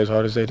didn't play as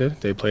hard as they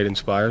did. They played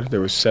inspired.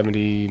 There was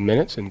 70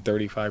 minutes and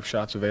 35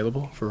 shots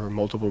available for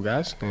multiple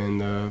guys, and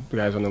the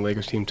guys on the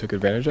Lakers team took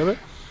advantage of it,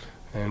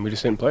 and we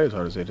just didn't play as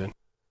hard as they did.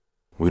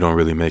 We don't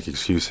really make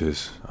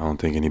excuses. I don't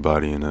think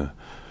anybody in the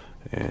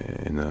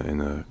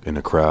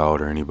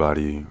crowd or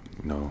anybody,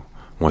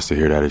 wants to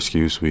hear that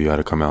excuse. We got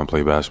to come out and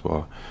play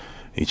basketball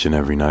each and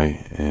every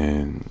night,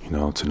 and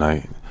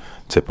tonight,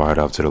 tip our hat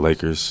out to the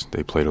Lakers.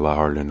 They played a lot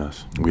harder than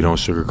us. We don't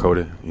sugarcoat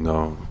it,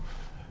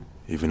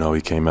 Even though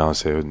he came out and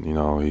said,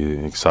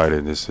 he's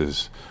excited, this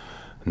is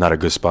not a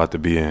good spot to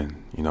be in.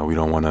 We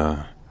don't want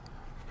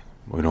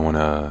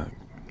to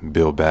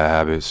build bad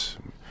habits.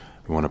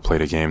 We want to play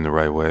the game the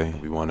right way.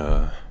 We want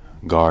to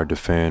guard,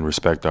 defend,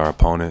 respect our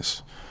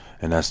opponents,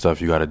 and that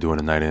stuff you got to do on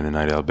a night in and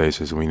night out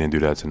basis. And we didn't do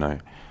that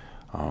tonight,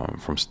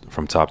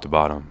 from top to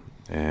bottom.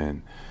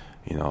 And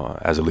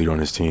as a leader on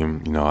this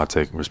team, I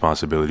take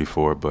responsibility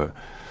for it, but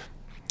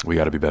we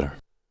got to be better.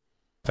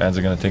 Fans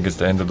are going to think it's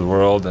the end of the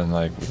world and,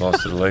 we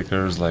lost to the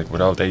Lakers,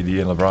 without AD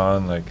and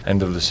LeBron,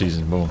 end of the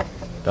season, boom,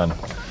 done.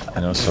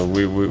 So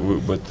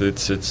but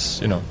it's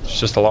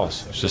just a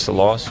loss. It's just a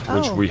loss,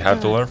 which we have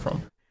to learn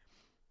from.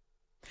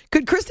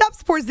 Could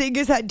Kristaps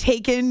Porzingis had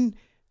taken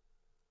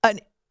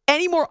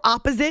any more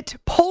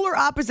polar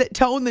opposite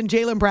tone than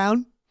Jaylen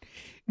Brown?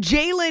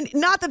 Jaylen,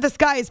 not that the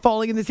sky is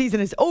falling and the season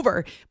is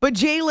over, but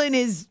Jaylen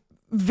is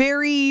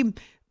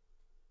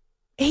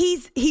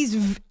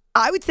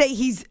I would say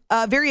he's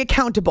very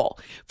accountable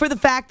for the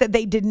fact that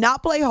they did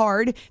not play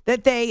hard,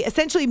 that they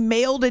essentially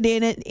mailed it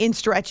in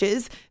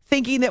stretches,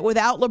 thinking that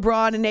without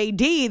LeBron and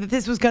AD, that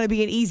this was going to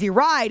be an easy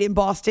ride in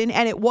Boston,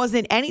 and it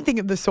wasn't anything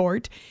of the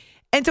sort.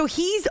 And so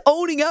he's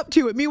owning up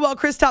to it. Meanwhile,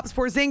 Kristaps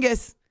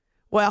Porzingis,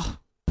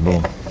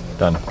 boom,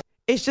 done.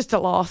 It's just a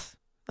loss.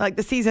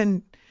 The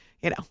season,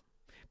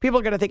 people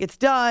are going to think it's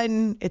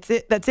done. It's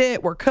it. That's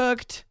it. We're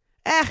cooked.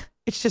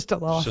 It's just a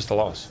loss. It's just a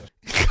loss.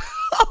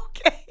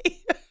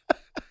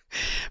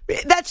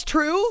 That's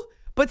true,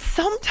 but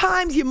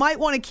sometimes you might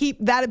want to keep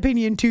that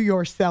opinion to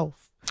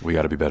yourself. We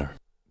got to be better.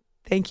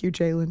 Thank you,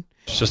 Jaylen.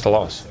 It's just a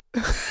loss.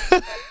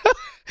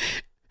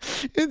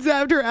 It's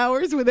After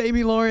Hours with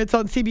Amy Lawrence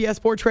on CBS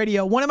Sports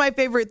Radio. One of my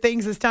favorite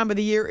things this time of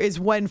the year is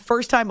when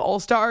first-time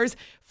All-Stars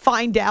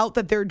find out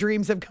that their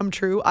dreams have come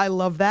true. I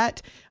love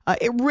that.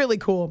 It's really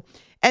cool.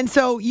 And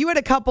so you had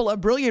a couple of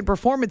brilliant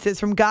performances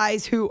from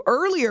guys who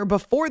earlier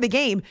before the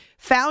game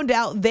found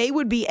out they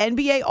would be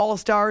NBA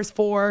All-Stars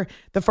for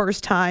the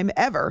first time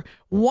ever.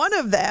 One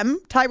of them,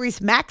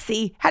 Tyrese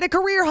Maxey, had a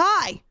career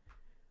high.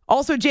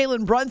 Also,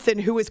 Jalen Brunson,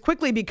 who is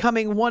quickly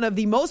becoming one of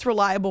the most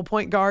reliable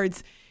point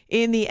guards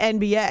in the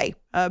NBA.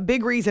 A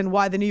big reason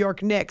why the New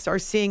York Knicks are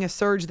seeing a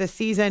surge this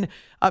season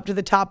up to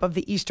the top of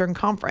the Eastern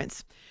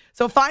Conference.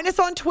 So find us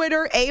on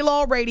Twitter,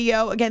 A-Law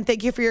Radio. Again,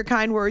 thank you for your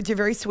kind words. You're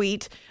very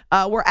sweet.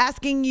 We're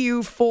asking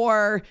you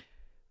for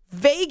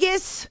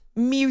Vegas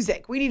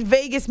music. We need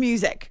Vegas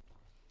music.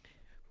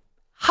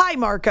 Hi,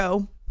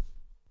 Marco.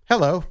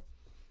 Hello.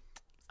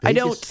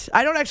 Vegas.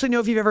 I don't actually know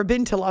if you've ever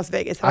been to Las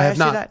Vegas. I have asked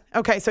not. You that?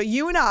 Okay, so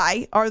you and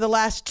I are the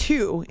last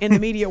two in the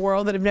media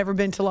world that have never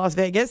been to Las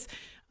Vegas.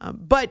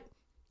 But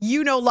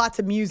you know lots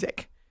of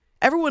music.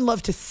 Everyone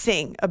loves to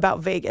sing about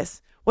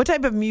Vegas. What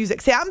type of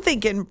music? See, I'm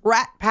thinking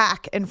Rat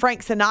Pack and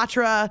Frank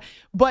Sinatra,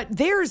 but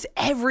there's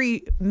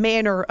every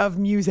manner of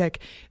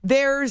music.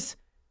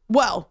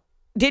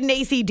 Didn't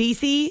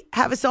AC/DC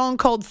have a song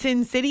called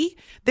Sin City?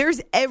 There's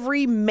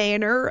every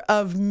manner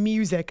of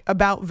music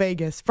about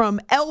Vegas, from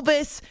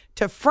Elvis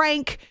to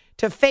Frank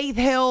to Faith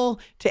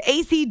Hill to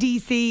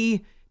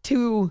AC/DC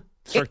to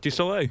Cirque du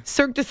Soleil.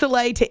 Cirque du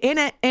Soleil to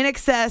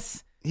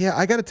INXS. Yeah,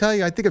 I got to tell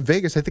you, I think of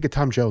Vegas, I think of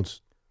Tom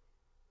Jones.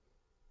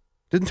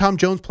 Didn't Tom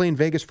Jones play in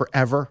Vegas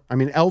forever? I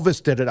mean,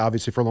 Elvis did it,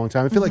 obviously, for a long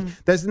time. I feel like,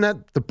 isn't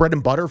that the bread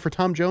and butter for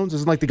Tom Jones?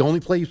 Isn't like the only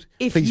place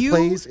he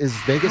plays is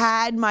Vegas? If you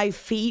had my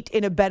feet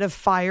in a bed of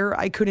fire,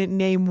 I couldn't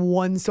name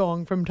one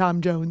song from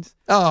Tom Jones.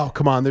 Oh,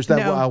 come on. There's that.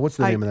 No, What's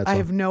the name of that song? I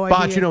have no idea.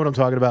 Bot, you know what I'm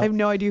talking about. I have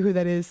no idea who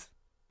that is.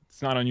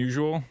 It's not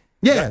unusual.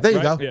 Yeah, there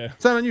you go. Yeah.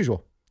 It's not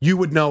unusual. You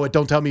would know it.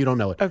 Don't tell me you don't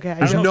know it. Okay.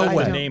 I don't know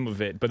way. the name of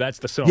it, but that's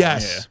the song.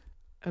 Yes.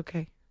 Yeah.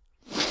 Okay.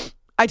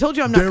 I told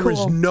you I'm not cool. There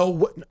is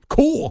no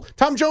cool.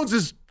 Tom Jones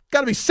is got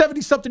to be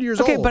 70-something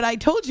years old. Okay, but I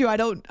told you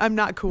I'm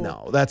not cool.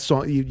 No, that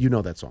song, you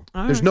know that song.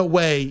 All There's right. no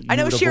way. I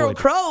know would Sheryl avoid it.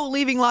 Crow,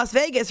 Leaving Las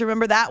Vegas.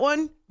 Remember that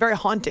one? Very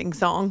haunting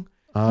song.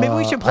 Maybe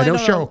we should play I know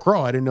it. Sheryl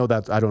Crow. I didn't know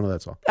that. I don't know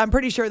that song. I'm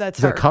pretty sure that's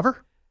Is her. that a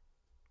cover?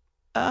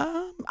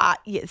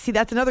 Yeah, see,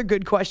 that's another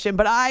good question.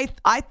 But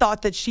I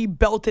thought that she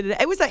belted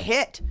it. It was a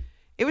hit.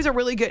 It was a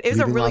really good. It was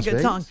Leaving a really Las good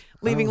Vegas? song.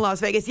 Leaving Las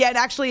Vegas. Yeah, and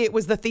actually, it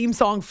was the theme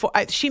song for.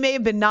 She may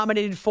have been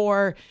nominated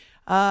for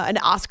an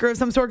Oscar of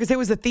some sort because it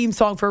was the theme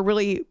song for a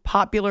really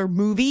popular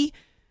movie.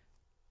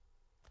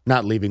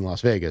 Not Leaving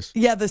Las Vegas.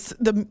 Yeah,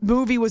 the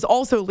movie was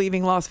also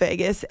Leaving Las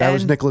Vegas. That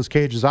was Nicolas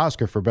Cage's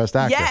Oscar for Best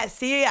Actor. Yes,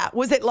 yeah.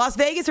 Was it Las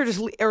Vegas or just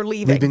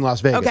Leaving? Leaving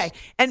Las Vegas. Okay,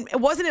 and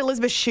wasn't it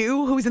Elizabeth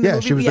Shue who was in the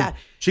movie? She was.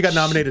 She got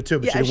nominated too,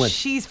 but she didn't win.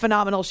 She's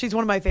phenomenal. She's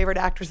one of my favorite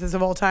actresses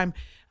of all time.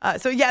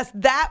 So yes,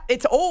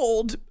 it's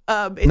old.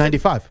 It's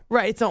 95.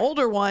 Right, it's an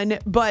older one,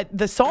 but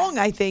the song,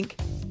 I think,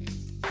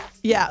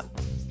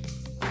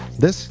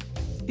 This?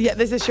 Yeah,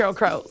 this is Sheryl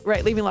Crow,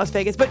 right? Leaving Las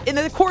Vegas. But in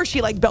the chorus,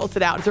 she belts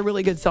it out. It's a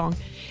really good song.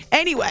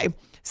 Anyway,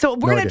 so we're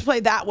going to have to play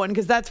that one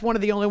because that's one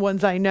of the only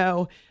ones I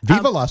know.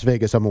 Viva Las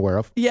Vegas, I'm aware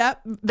of. Yeah,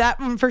 that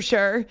one for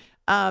sure.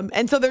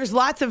 And so there's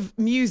lots of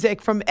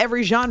music from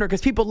every genre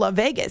because people love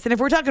Vegas. And if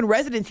we're talking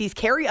residencies,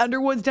 Carrie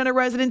Underwood's done a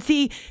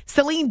residency.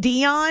 Celine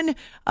Dion.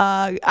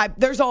 Name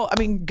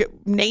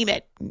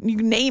it. You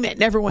can name it,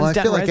 and everyone's done residencies.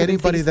 I feel like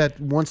anybody that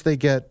once they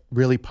get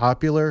really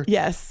popular,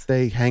 yes,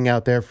 they hang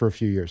out there for a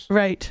few years.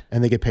 Right.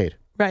 And they get paid.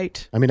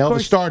 Right. I mean,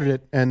 Elvis started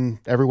it, and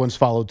everyone's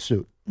followed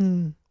suit.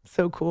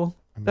 So cool.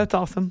 That's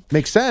awesome.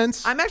 Makes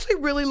sense. I'm actually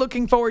really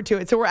looking forward to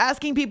it. So we're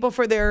asking people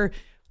for their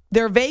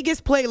Vegas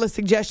playlist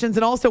suggestions.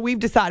 And also we've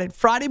decided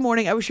Friday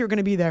morning, I wish you were going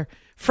to be there.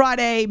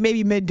 Friday,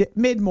 maybe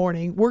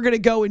mid-morning, we're going to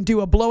go and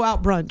do a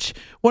blowout brunch.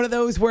 One of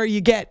those where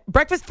you get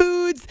breakfast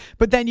foods,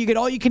 but then you get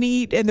all you can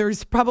eat. And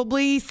there's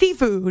probably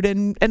seafood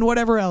and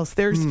whatever else.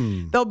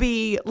 There'll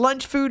be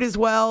lunch food as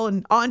well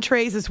and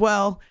entrees as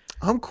well.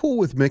 I'm cool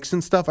with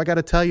mixing stuff. I got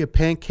to tell you,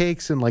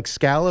 pancakes and like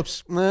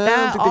scallops, I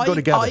don't think they go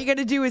together. All you got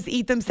to do is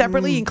eat them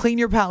separately and clean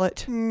your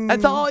palate.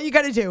 That's all you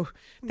got to do.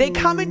 They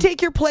come and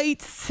take your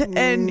plates,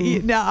 and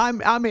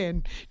I'm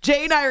in.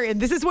 Jay and I are in.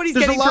 This is what he's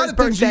getting for his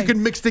birthday. There's a lot of things you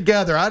can mix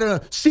together. I don't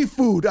know.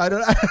 Seafood.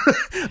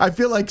 I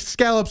feel like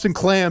scallops and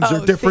clams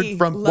are different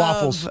from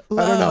waffles. I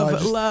don't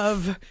know.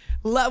 Love.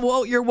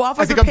 Well, your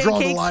waffles I think or I'm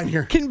drawing the line pancakes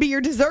here. can be your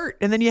dessert,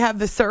 and then you have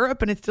the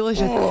syrup, and it's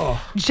delicious. Oh.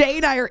 Jay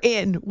and I are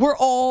in. We're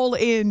all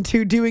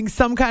into doing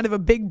some kind of a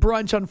big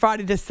brunch on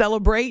Friday to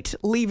celebrate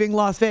leaving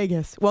Las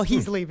Vegas. Well,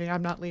 he's leaving.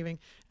 I'm not leaving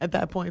at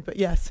that point, but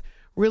yes,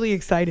 really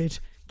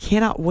excited.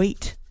 Cannot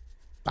wait.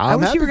 I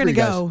wish you were going to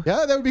go.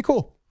 Yeah, that would be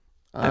cool.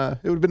 It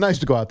would have been nice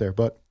to go out there,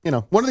 but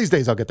one of these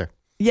days I'll get there.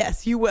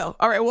 Yes, you will.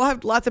 All right, we'll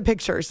have lots of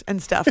pictures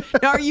and stuff.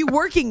 Now, are you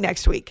working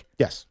next week?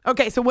 Yes.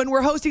 Okay, so when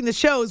we're hosting the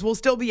shows, we'll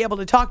still be able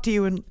to talk to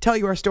you and tell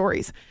you our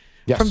stories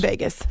from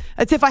Vegas.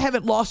 That's if I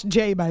haven't lost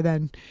Jay by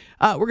then.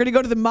 We're going to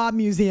go to the Mob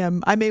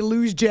Museum. I may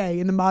lose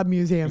Jay in the Mob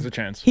Museum. There's a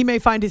chance. He may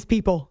find his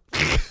people.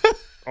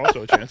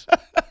 Also a chance.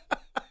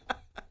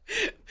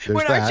 There's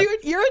Wait,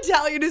 aren't you're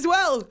Italian as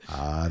well.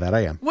 That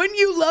I am. Wouldn't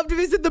you love to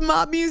visit the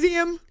Mob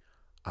Museum?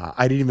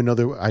 I didn't even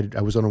know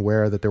I was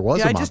unaware that there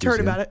was a Mob I just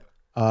heard Museum. about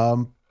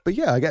it. But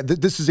yeah,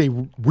 this is a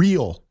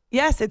real.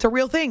 Yes, it's a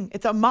real thing.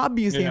 It's a mob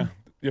museum. Yeah,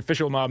 the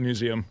official Mob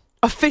Museum.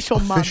 Official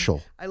mob.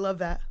 Official. I love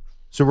that.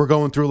 So we're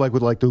going through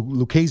with the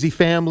Lucchese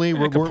family. Yeah,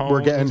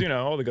 we're getting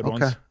all the good okay.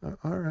 ones.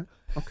 All right.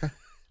 Okay.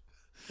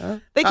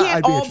 They can't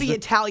I'd be all interested. be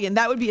Italian.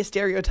 That would be a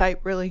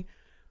stereotype, really.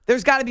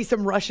 There's got to be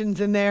some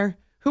Russians in there.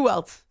 Who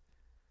else?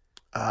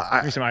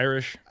 Maybe some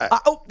Irish.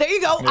 There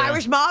you go. Yeah.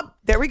 Irish mob.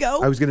 There we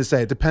go. I was going to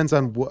say it depends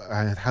on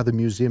how the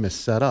museum is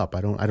set up.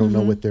 I don't know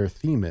what their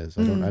theme is.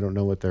 I don't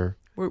know what their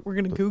We're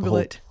going to the Google whole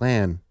it.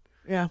 plan.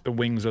 Yeah. The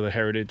wings of the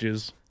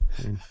heritages.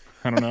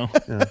 I don't know.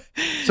 Yeah.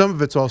 Some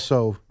of it's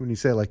also when you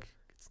say like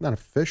it's not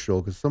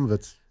official because some of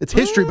it's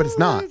history, but it's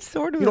not. It's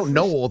sort of you don't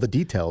know all the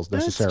details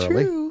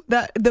necessarily. That's true.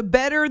 The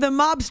better the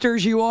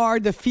mobsters you are,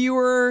 the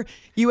fewer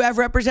you have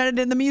represented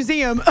in the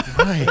museum.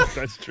 Right.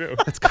 That's true.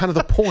 That's kind of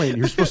the point.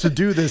 You're supposed to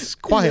do this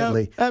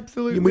quietly. Yep,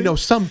 absolutely. We know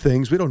some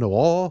things. We don't know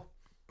all.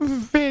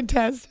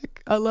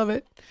 Fantastic. I love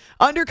it.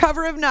 Under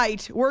cover of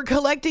night, we're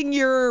collecting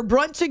your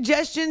brunch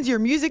suggestions, your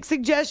music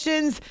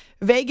suggestions.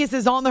 Vegas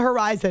is on the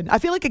horizon. I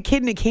feel like a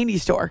kid in a candy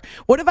store.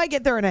 What if I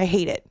get there and I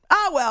hate it?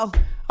 Well,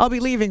 I'll be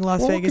leaving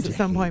Las Vegas at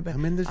some point, but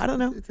I don't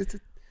know.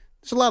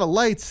 There's a lot of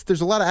lights.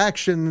 There's a lot of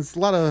action. It's a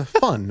lot of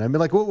fun. I mean,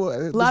 like, a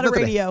lot of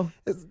radio.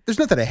 There's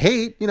nothing to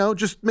hate.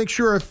 Just make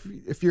sure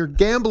if you're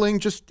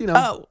gambling,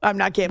 Oh, I'm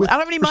not gambling. I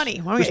don't have any money.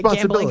 I'm not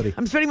gambling.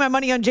 I'm spending my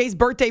money on Jay's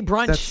birthday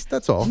brunch.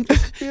 That's all. Be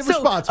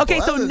responsible. Okay,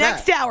 so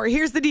next hour,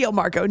 here's the deal,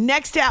 Marco.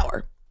 Next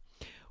hour,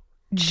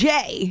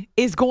 Jay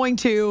is going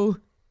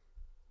to.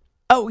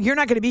 Oh, you're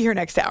not going to be here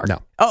next hour.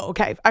 No. Oh,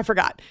 okay. I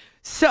forgot.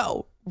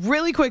 So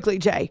really quickly,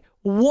 Jay.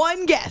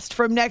 One guest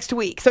from next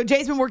week. So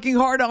Jay's been working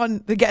hard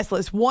on the guest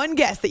list. One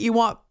guest that you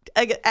want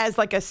as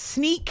like a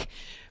sneak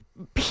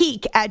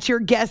peek at your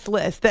guest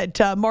list that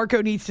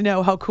Marco needs to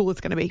know how cool it's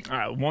going to be. All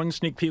right, one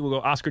sneak peek will go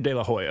Oscar De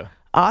La Hoya.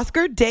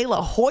 Oscar De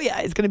La Hoya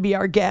is going to be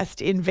our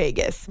guest in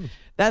Vegas.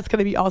 That's going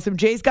to be awesome.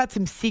 Jay's got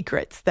some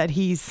secrets that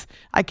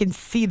I can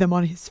see them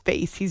on his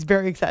face. He's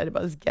very excited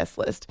about his guest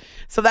list.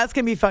 So that's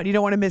going to be fun. You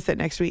don't want to miss it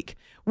next week.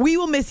 We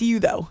will miss you,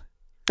 though.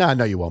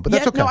 No, you won't, but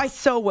that's okay. No, I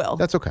so will.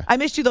 That's okay. I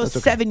missed you those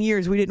 7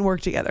 years we didn't work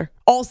together.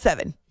 All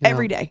 7.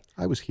 Every day.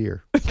 I was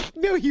here.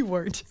 No, you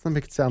weren't. Doesn't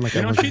make it sound like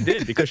she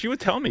did because she would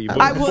tell me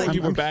I would. before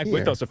you were back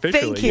with us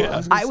officially. Thank you.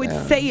 Yeah. I would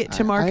say it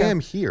to Marco. I am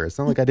here. It's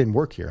not like I didn't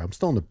work here. I'm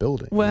still in the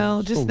building.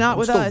 Well, just not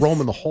with I'm us. still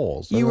roaming the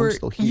halls. I'm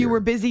still here. You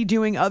were busy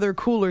doing other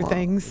cooler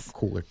things.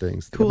 Cooler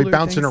things. I'll be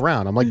bouncing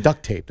around. I'm like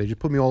duct tape. They just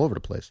put me all over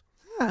the place.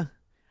 Huh.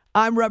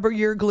 I'm rubber,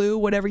 you're glue.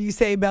 Whatever you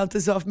say about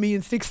this off me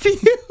and sticks to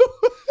you.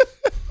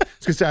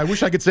 I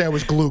wish I could say I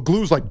was glue.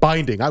 Glue's like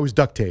binding. I was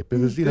duct tape. It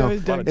was,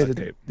 duct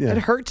tape. It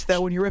hurts though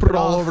when you rip Put it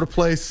all off. over the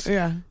place.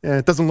 Yeah.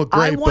 It doesn't look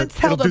great, but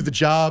it'll do the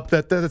job.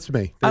 That's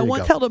me. I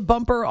once held a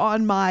bumper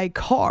on my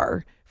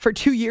car for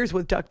 2 years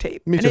with duct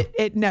tape. Me too.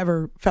 It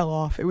never fell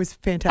off. It was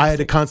fantastic. I had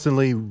to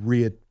constantly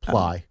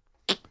reapply.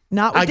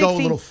 Not with I go a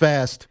Dixie. little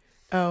fast.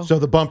 Oh. So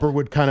the bumper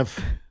would kind of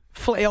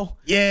flail.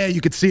 Yeah, you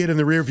could see it in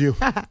the rear view.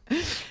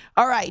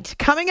 All right.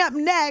 Coming up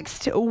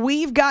next,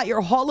 we've got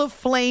your Hall of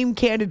Fame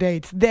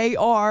candidates.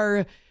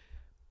 They're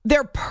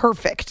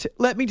perfect.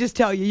 Let me just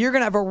tell you, you're going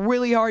to have a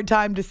really hard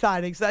time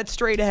deciding. So that's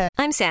straight ahead.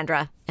 I'm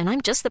Sandra, and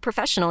I'm just the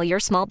professional your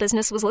small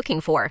business was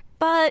looking for.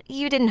 But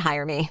you didn't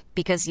hire me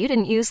because you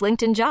didn't use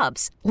LinkedIn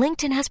Jobs.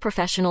 LinkedIn has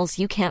professionals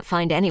you can't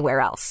find anywhere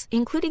else,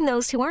 including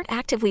those who aren't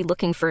actively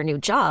looking for a new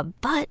job,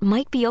 but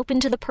might be open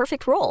to the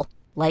perfect role,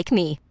 like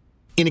me.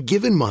 In a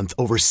given month,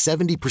 over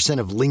 70%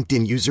 of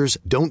LinkedIn users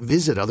don't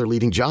visit other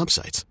leading job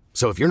sites.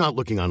 So if you're not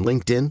looking on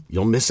LinkedIn,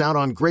 you'll miss out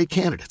on great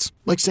candidates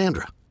like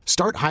Sandra.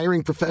 Start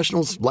hiring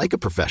professionals like a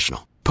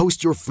professional.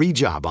 Post your free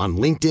job on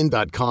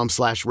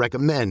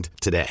linkedin.com/recommend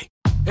today.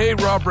 Hey,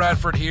 Rob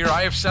Bradford here.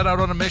 I have set out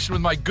on a mission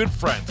with my good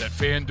friends at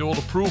FanDuel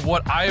to prove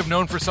what I have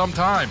known for some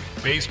time.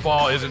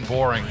 Baseball isn't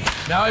boring.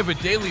 Now I have a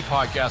daily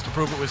podcast to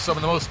prove it with some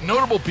of the most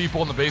notable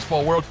people in the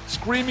baseball world,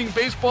 screaming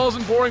baseball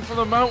isn't boring from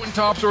the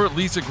mountaintops, or at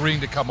least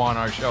agreeing to come on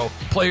our show.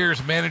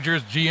 Players,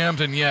 managers, GMs,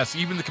 and yes,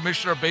 even the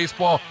commissioner of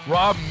baseball,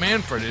 Rob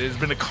Manfred. It has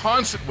been a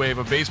constant wave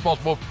of baseball's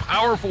most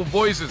powerful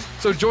voices.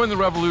 So join the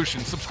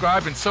revolution.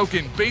 Subscribe and soak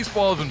in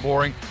Baseball Isn't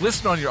Boring.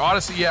 Listen on your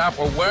Odyssey app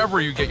or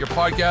wherever you get your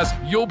podcasts.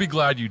 You'll be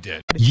glad you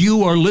did.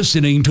 You are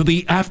listening to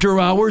the After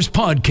Hours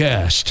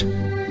Podcast.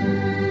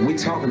 We're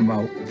talking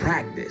about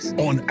practice.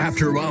 On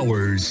After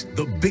Hours,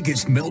 the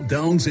biggest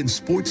meltdowns in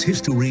sports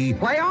history.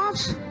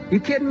 Playoffs? You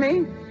kidding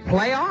me?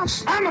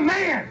 Playoffs? I'm a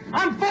man.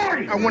 I'm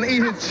 40. I want to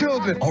eat his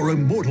children. Are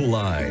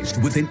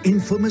immortalized with an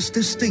infamous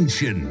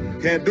distinction.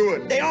 Can't do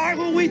it. They are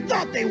who we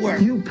thought they were.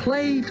 You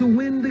play to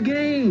win the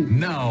game.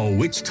 Now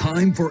it's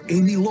time for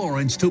Amy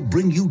Lawrence to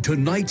bring you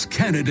tonight's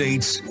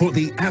candidates for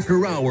the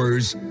After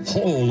Hours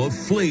Hall of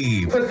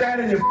Fame. Put that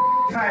in your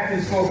pipe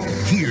and smoke it.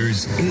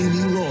 Here's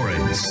Amy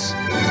Lawrence.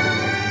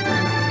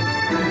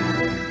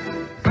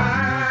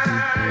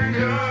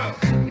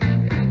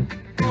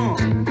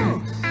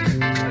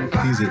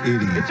 He's an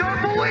idiot. It's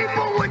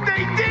unbelievable what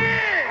they did!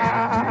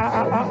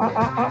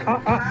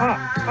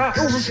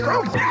 It was a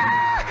stroke.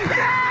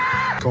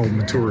 Called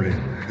maturity.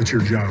 It's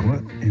your job.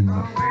 What in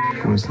the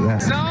was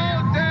that?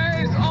 No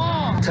days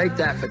off. Take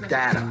that for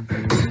data.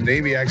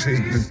 Davey actually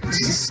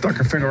stuck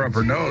her finger up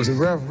her nose. The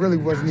ref really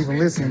wasn't even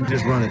listening.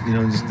 Just run it.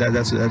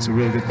 That's a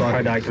really good thought.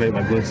 I tried to activate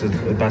my glutes as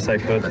best I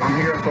could.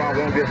 I'm here so I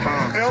won't get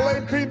found.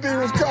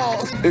 LAPD was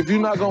called. If you're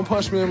not gonna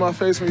punch me in my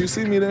face when you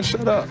see me, then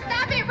shut up.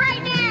 Stop it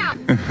right now!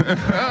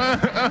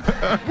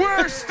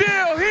 We're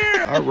still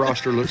here. Our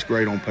roster looks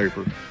great on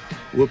paper.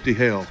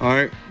 Whoop-de-hell, all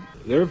right?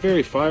 They're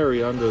very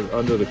fiery under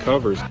the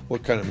covers.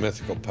 What kind of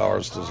mythical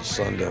powers does a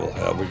Sun Devil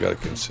have? We got to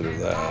consider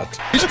that.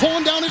 He's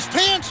pulling down his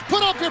pants.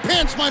 Put up your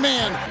pants, my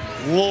man.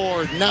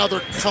 Lord, now they're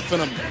cuffing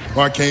him.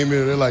 When I came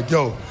in, they're like,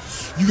 yo,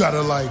 you got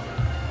to,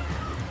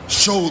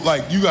 show,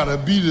 you got to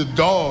be the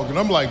dog. And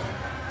I'm like,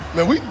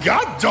 man, we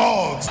got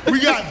dogs.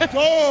 We got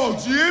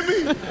dogs, you hear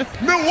me?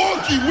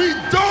 Milwaukee, we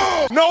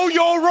dogs. Know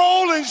your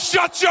role and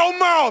shut your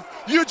mouth,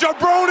 you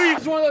jabroni.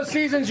 It's one of those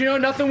seasons,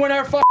 nothing went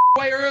our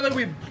way early.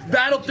 We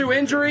battled through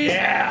injuries.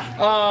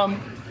 Yeah.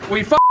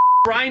 We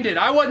grinded.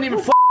 I wasn't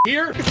even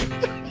here.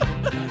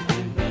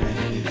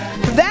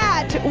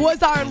 That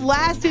was our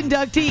last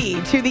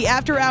inductee to the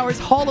After Hours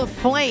Hall of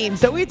Fame.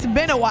 So it's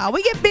been a while.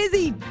 We get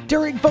busy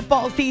during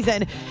football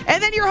season.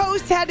 And then your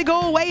host had to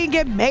go away and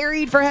get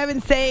married, for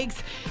heaven's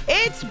sakes.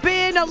 It's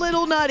been a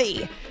little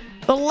nutty.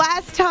 The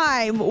last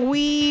time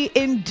we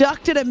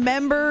inducted a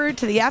member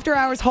to the After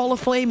Hours Hall of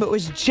Fame, it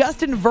was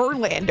Justin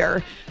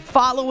Verlander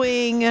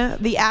following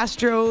the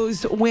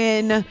Astros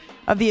win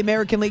of the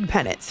American League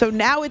pennant. So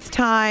now it's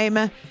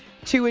time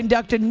to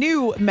induct a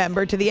new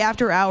member to the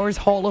After Hours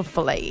Hall of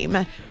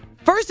Fame.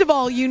 First of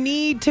all, you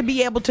need to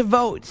be able to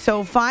vote.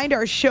 So find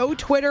our show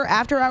Twitter,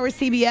 After Hours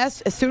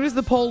CBS. As soon as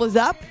the poll is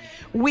up,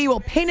 we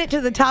will pin it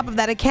to the top of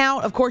that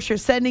account. Of course, you're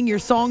sending your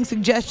song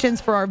suggestions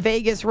for our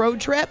Vegas road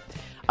trip.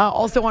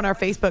 Also on our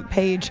Facebook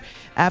page,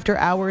 After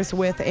Hours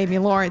with Amy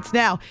Lawrence.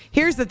 Now,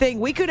 here's the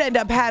thing. We could end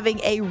up having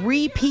a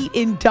repeat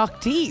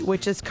inductee,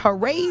 which is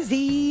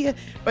crazy.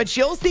 But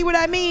you'll see what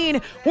I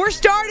mean. We're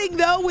starting,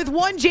 though, with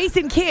one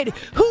Jason Kidd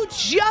who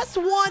just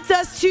wants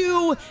us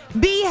to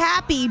be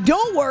happy.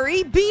 Don't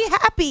worry, be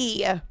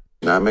happy.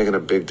 Not making a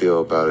big deal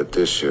about it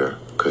this year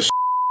because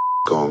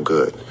going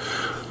good,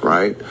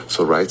 right?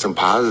 So write some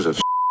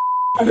positive.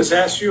 I just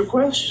asked you a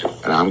question.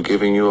 And I'm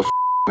giving you a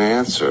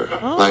answer.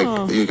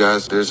 You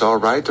guys, there's all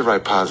right to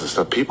write positive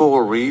stuff. People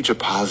will read your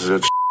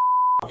positive.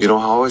 You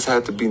don't always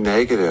have to be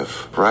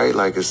negative, right?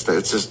 It's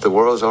just the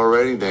world's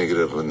already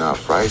negative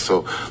enough, right?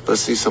 So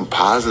let's see some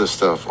positive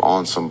stuff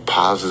on some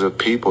positive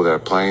people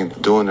that are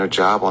doing their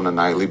job on a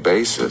nightly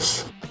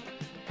basis.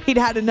 He'd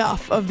had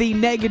enough of the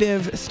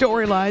negative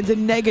storylines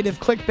and negative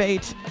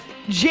clickbait.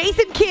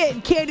 Jason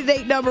Kidd,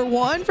 candidate number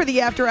one for the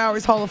After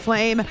Hours Hall of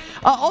Fame.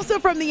 Also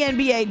from the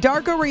NBA,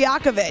 Darko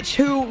Rajakovic,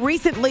 who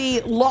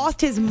recently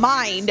lost his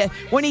mind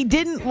when he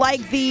didn't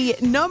like the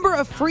number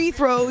of free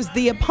throws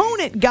the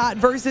opponent got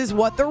versus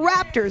what the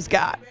Raptors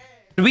got.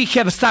 We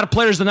have star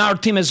players on our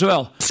team as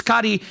well.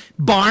 Scotty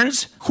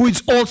Barnes, who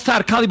is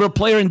all-star caliber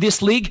player in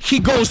this league. He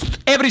goes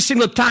every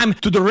single time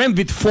to the rim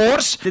with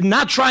force,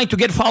 not trying to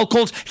get foul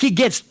calls. He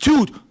gets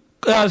 2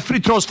 free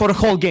throws for the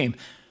whole game.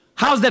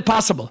 How is that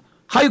possible?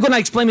 How are you going to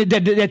explain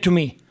that to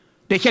me?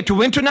 They had to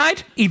win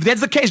tonight? If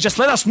that's the case, just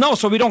let us know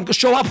so we don't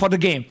show up for the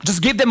game.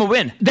 Just give them a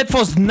win. That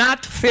was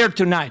not fair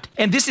tonight.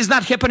 And this is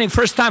not happening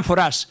first time for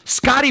us.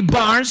 Scotty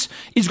Barnes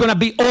is going to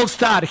be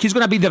all-star. He's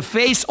going to be the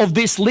face of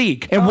this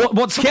league. And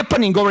what's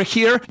happening over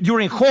here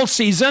during whole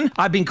season,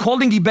 I've been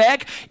holding it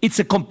back. It's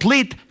a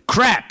complete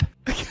crap.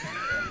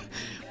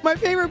 My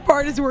favorite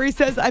part is where he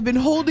says, I've been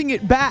holding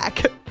it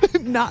back.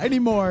 Not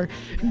anymore.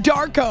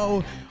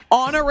 Darko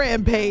on a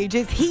rampage.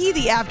 Is he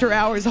the After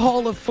Hours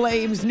Hall of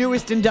Fame's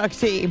newest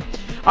inductee?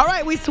 All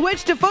right, we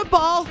switch to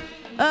football.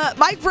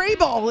 Mike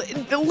Vrabel,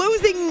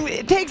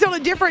 losing takes on a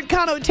different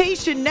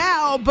connotation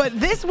now, but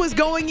this was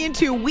going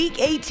into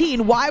Week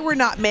 18. Why we're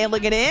not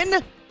mailing it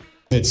in?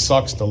 It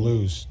sucks to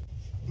lose.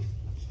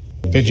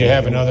 Did you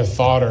have another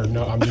thought or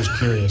no? I'm just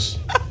curious.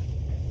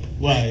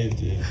 Well,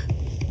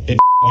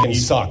 it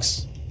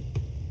sucks.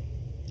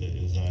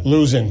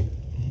 Losing.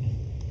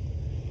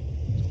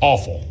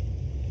 Awful.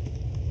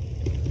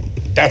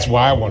 That's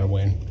why I want to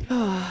win.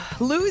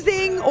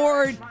 Losing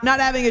or not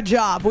having a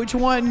job? Which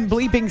one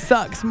bleeping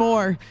sucks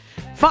more?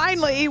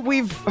 Finally,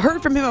 we've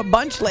heard from him a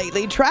bunch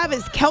lately.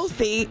 Travis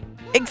Kelce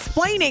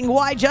explaining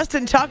why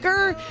Justin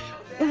Tucker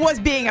was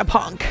being a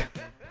punk.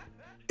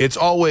 It's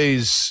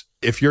always,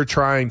 if you're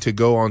trying to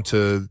go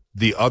onto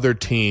the other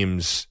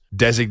team's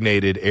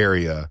designated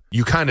area,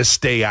 you kind of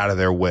stay out of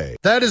their way.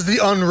 That is the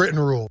unwritten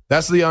rule.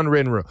 That's the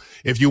unwritten rule.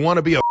 If you want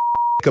to be a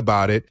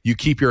about it, you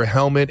keep your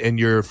helmet and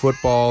your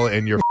football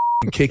and your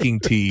kicking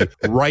tee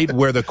right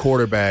where the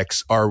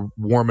quarterbacks are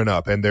warming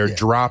up and they're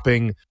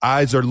dropping.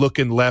 Eyes are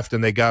looking left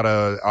and they got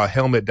a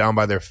helmet down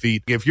by their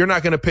feet. If you're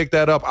not going to pick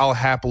that up, I'll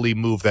happily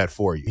move that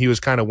for you. He was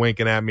kind of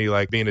winking at me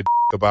like being a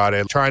about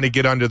it, trying to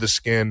get under the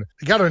skin.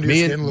 You got under your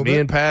skin a little bit. Me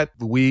and Pat,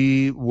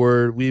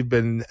 we've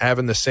been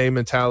having the same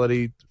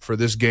mentality for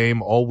this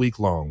game all week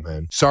long,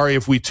 man. Sorry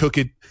if we took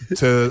it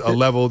to a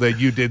level that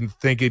you didn't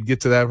think it'd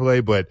get to that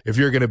way, but if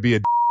you're going to be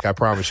a I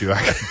promise you,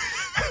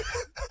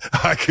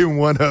 I can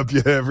one-up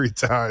you every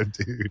time,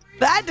 dude.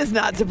 That does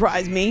not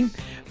surprise me.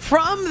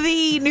 From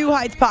the New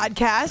Heights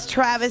podcast,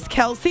 Travis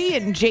Kelce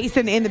and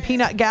Jason in the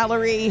Peanut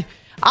Gallery.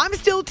 I'm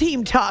still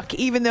Team Tuck,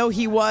 even though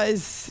he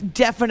was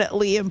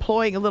definitely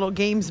employing a little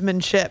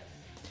gamesmanship.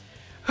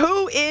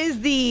 Who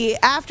is the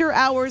After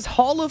Hours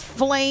Hall of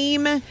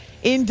Flame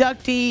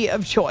inductee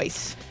of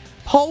choice?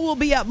 Poll will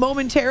be up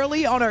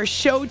momentarily on our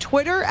show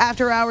Twitter,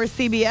 After Hours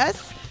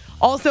CBS,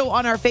 also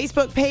on our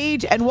Facebook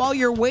page. And while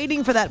you're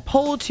waiting for that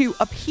poll to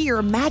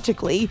appear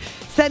magically,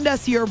 send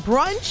us your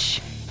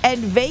brunch and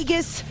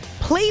Vegas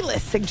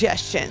playlist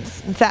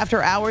suggestions. It's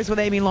After Hours with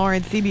Amy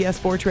Lawrence, CBS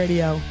Sports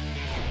Radio.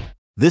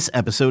 This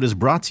episode is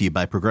brought to you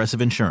by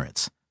Progressive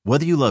Insurance.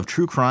 Whether you love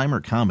true crime or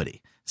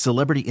comedy,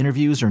 celebrity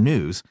interviews or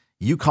news,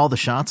 you call the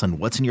shots on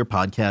what's in your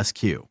podcast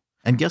queue.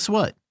 And guess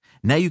what?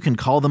 Now you can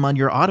call them on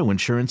your auto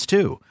insurance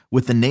too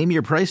with the Name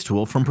Your Price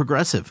tool from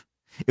Progressive.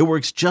 It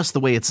works just the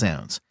way it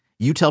sounds.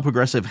 You tell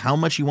Progressive how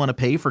much you want to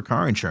pay for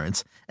car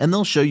insurance, and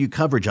they'll show you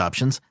coverage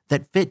options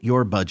that fit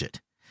your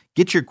budget.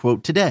 Get your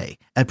quote today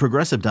at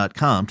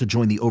Progressive.com to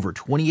join the over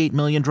 28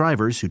 million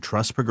drivers who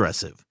trust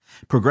Progressive.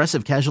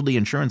 Progressive Casualty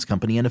Insurance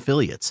Company and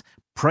Affiliates.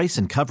 Price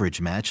and coverage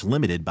match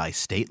limited by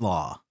state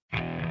law.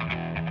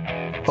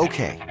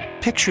 Okay,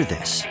 picture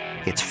this.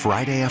 It's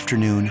Friday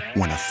afternoon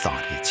when a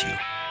thought hits you.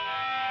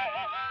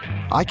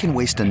 I can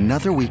waste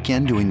another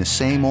weekend doing the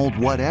same old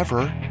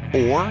whatever,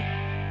 or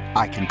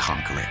I can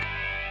conquer it.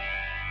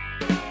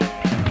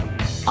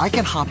 I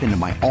can hop into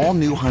my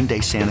all-new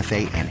Hyundai Santa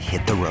Fe and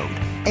hit the road.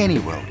 Any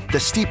road. The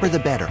steeper, the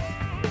better.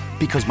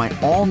 Because my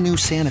all-new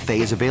Santa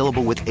Fe is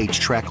available with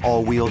H-Track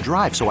all-wheel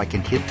drive, so I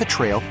can hit the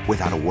trail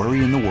without a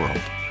worry in the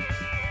world.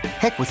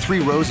 Heck, with 3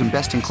 rows and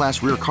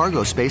best-in-class rear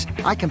cargo space,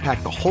 I can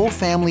pack the whole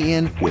family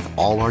in with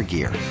all our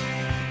gear.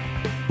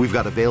 We've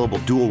got available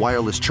dual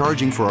wireless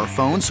charging for our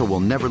phones, so we'll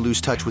never lose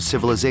touch with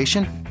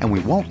civilization, and we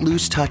won't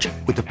lose touch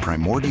with the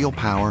primordial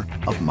power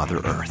of Mother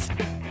Earth.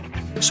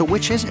 So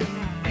which is it?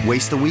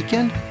 Waste the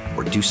weekend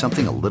or do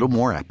something a little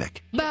more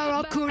epic?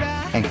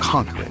 And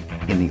conquer it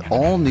in the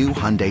all-new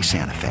Hyundai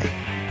Santa Fe.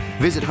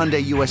 Visit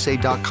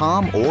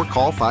HyundaiUSA.com or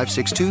call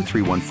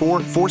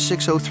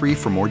 562-314-4603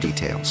 for more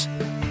details.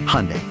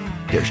 Hyundai,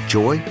 there's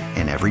joy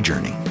in every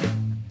journey.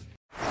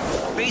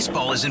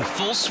 Baseball is in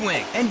full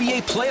swing.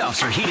 NBA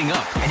playoffs are heating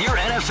up, and your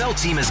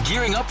NFL team is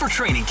gearing up for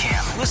training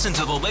camp. Listen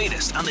to the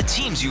latest on the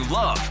teams you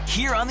love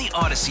here on the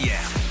Odyssey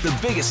app. The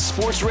biggest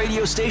sports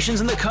radio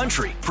stations in the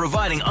country,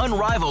 providing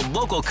unrivaled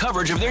local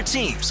coverage of their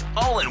teams,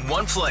 all in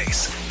one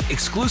place.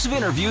 Exclusive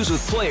interviews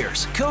with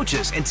players,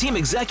 coaches, and team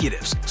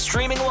executives,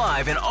 streaming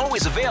live and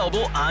always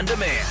available on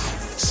demand.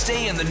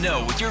 Stay in the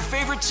know with your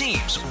favorite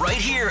teams right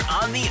here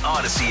on the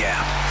Odyssey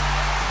app.